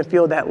bond. You can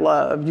feel that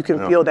love. You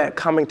can feel that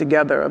coming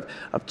together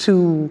of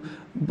two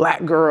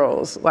black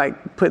girls,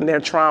 like putting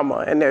their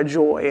trauma and their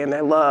joy and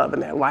their love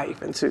and their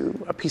life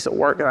into a piece of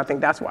work. And I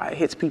think that's why it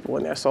hits people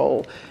in their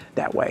soul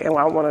that way. And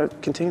I want to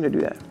continue to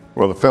do that.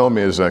 Well, the film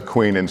is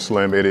Queen and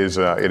Slim. It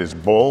is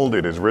bold,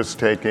 it is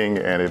risk-taking,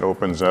 and it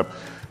opens up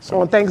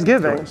on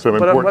Thanksgiving.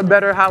 What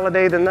better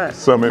holiday than that?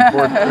 Some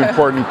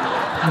important.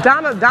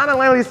 Donna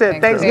Langley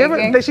said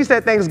Thanksgiving. She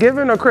said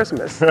Thanksgiving or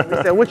Christmas.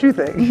 I said, what you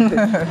think?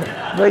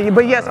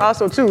 but yes,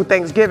 also too,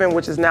 Thanksgiving,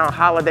 which is now a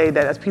holiday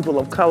that as people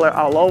of color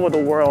all over the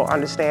world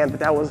understand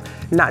that was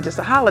not just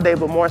a holiday,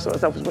 but more so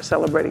we're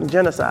celebrating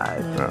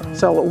genocide.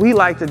 So what we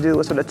like to do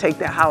is sort of take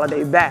that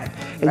holiday back.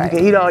 And you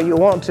can eat all you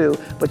want to,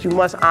 but you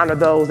must honor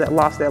those that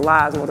lost their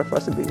lives in order for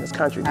us to be in this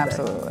country today.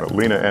 Absolutely.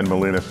 Lena and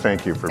Melina,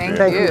 thank you for being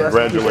here.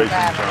 Congratulations.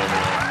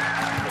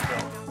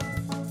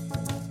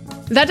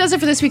 That does it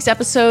for this week's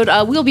episode.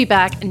 We'll be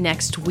back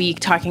next week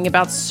talking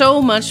about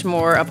so much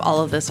more of all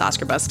of this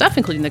Oscar buzz stuff,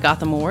 including the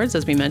Gotham Awards,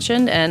 as we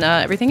mentioned, and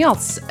everything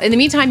else. In the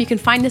meantime, you can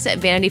find us at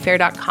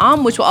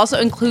VanityFair.com, which will also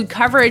include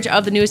coverage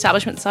of the New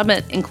Establishment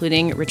Summit,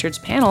 including Richard's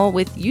panel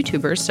with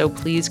YouTubers, so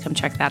please come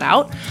check that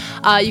out.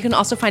 You can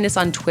also find us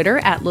on Twitter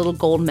at Little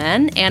Gold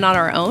Men, and on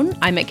our own.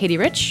 I'm at Katie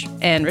Rich,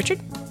 and Richard.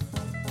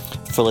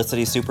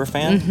 Felicity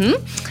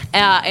Superfan.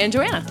 And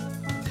Joanna.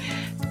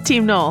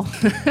 Team Noel.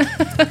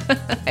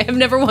 I have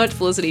never watched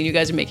Felicity, and you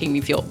guys are making me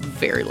feel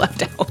very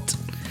left out.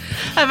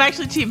 I'm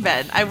actually Team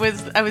Ben. I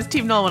was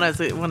Team Noel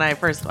when I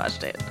first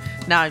watched it.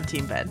 Now I'm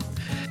Team Ben.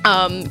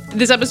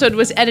 This episode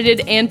was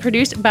edited and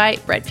produced by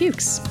Brett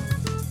Fuchs.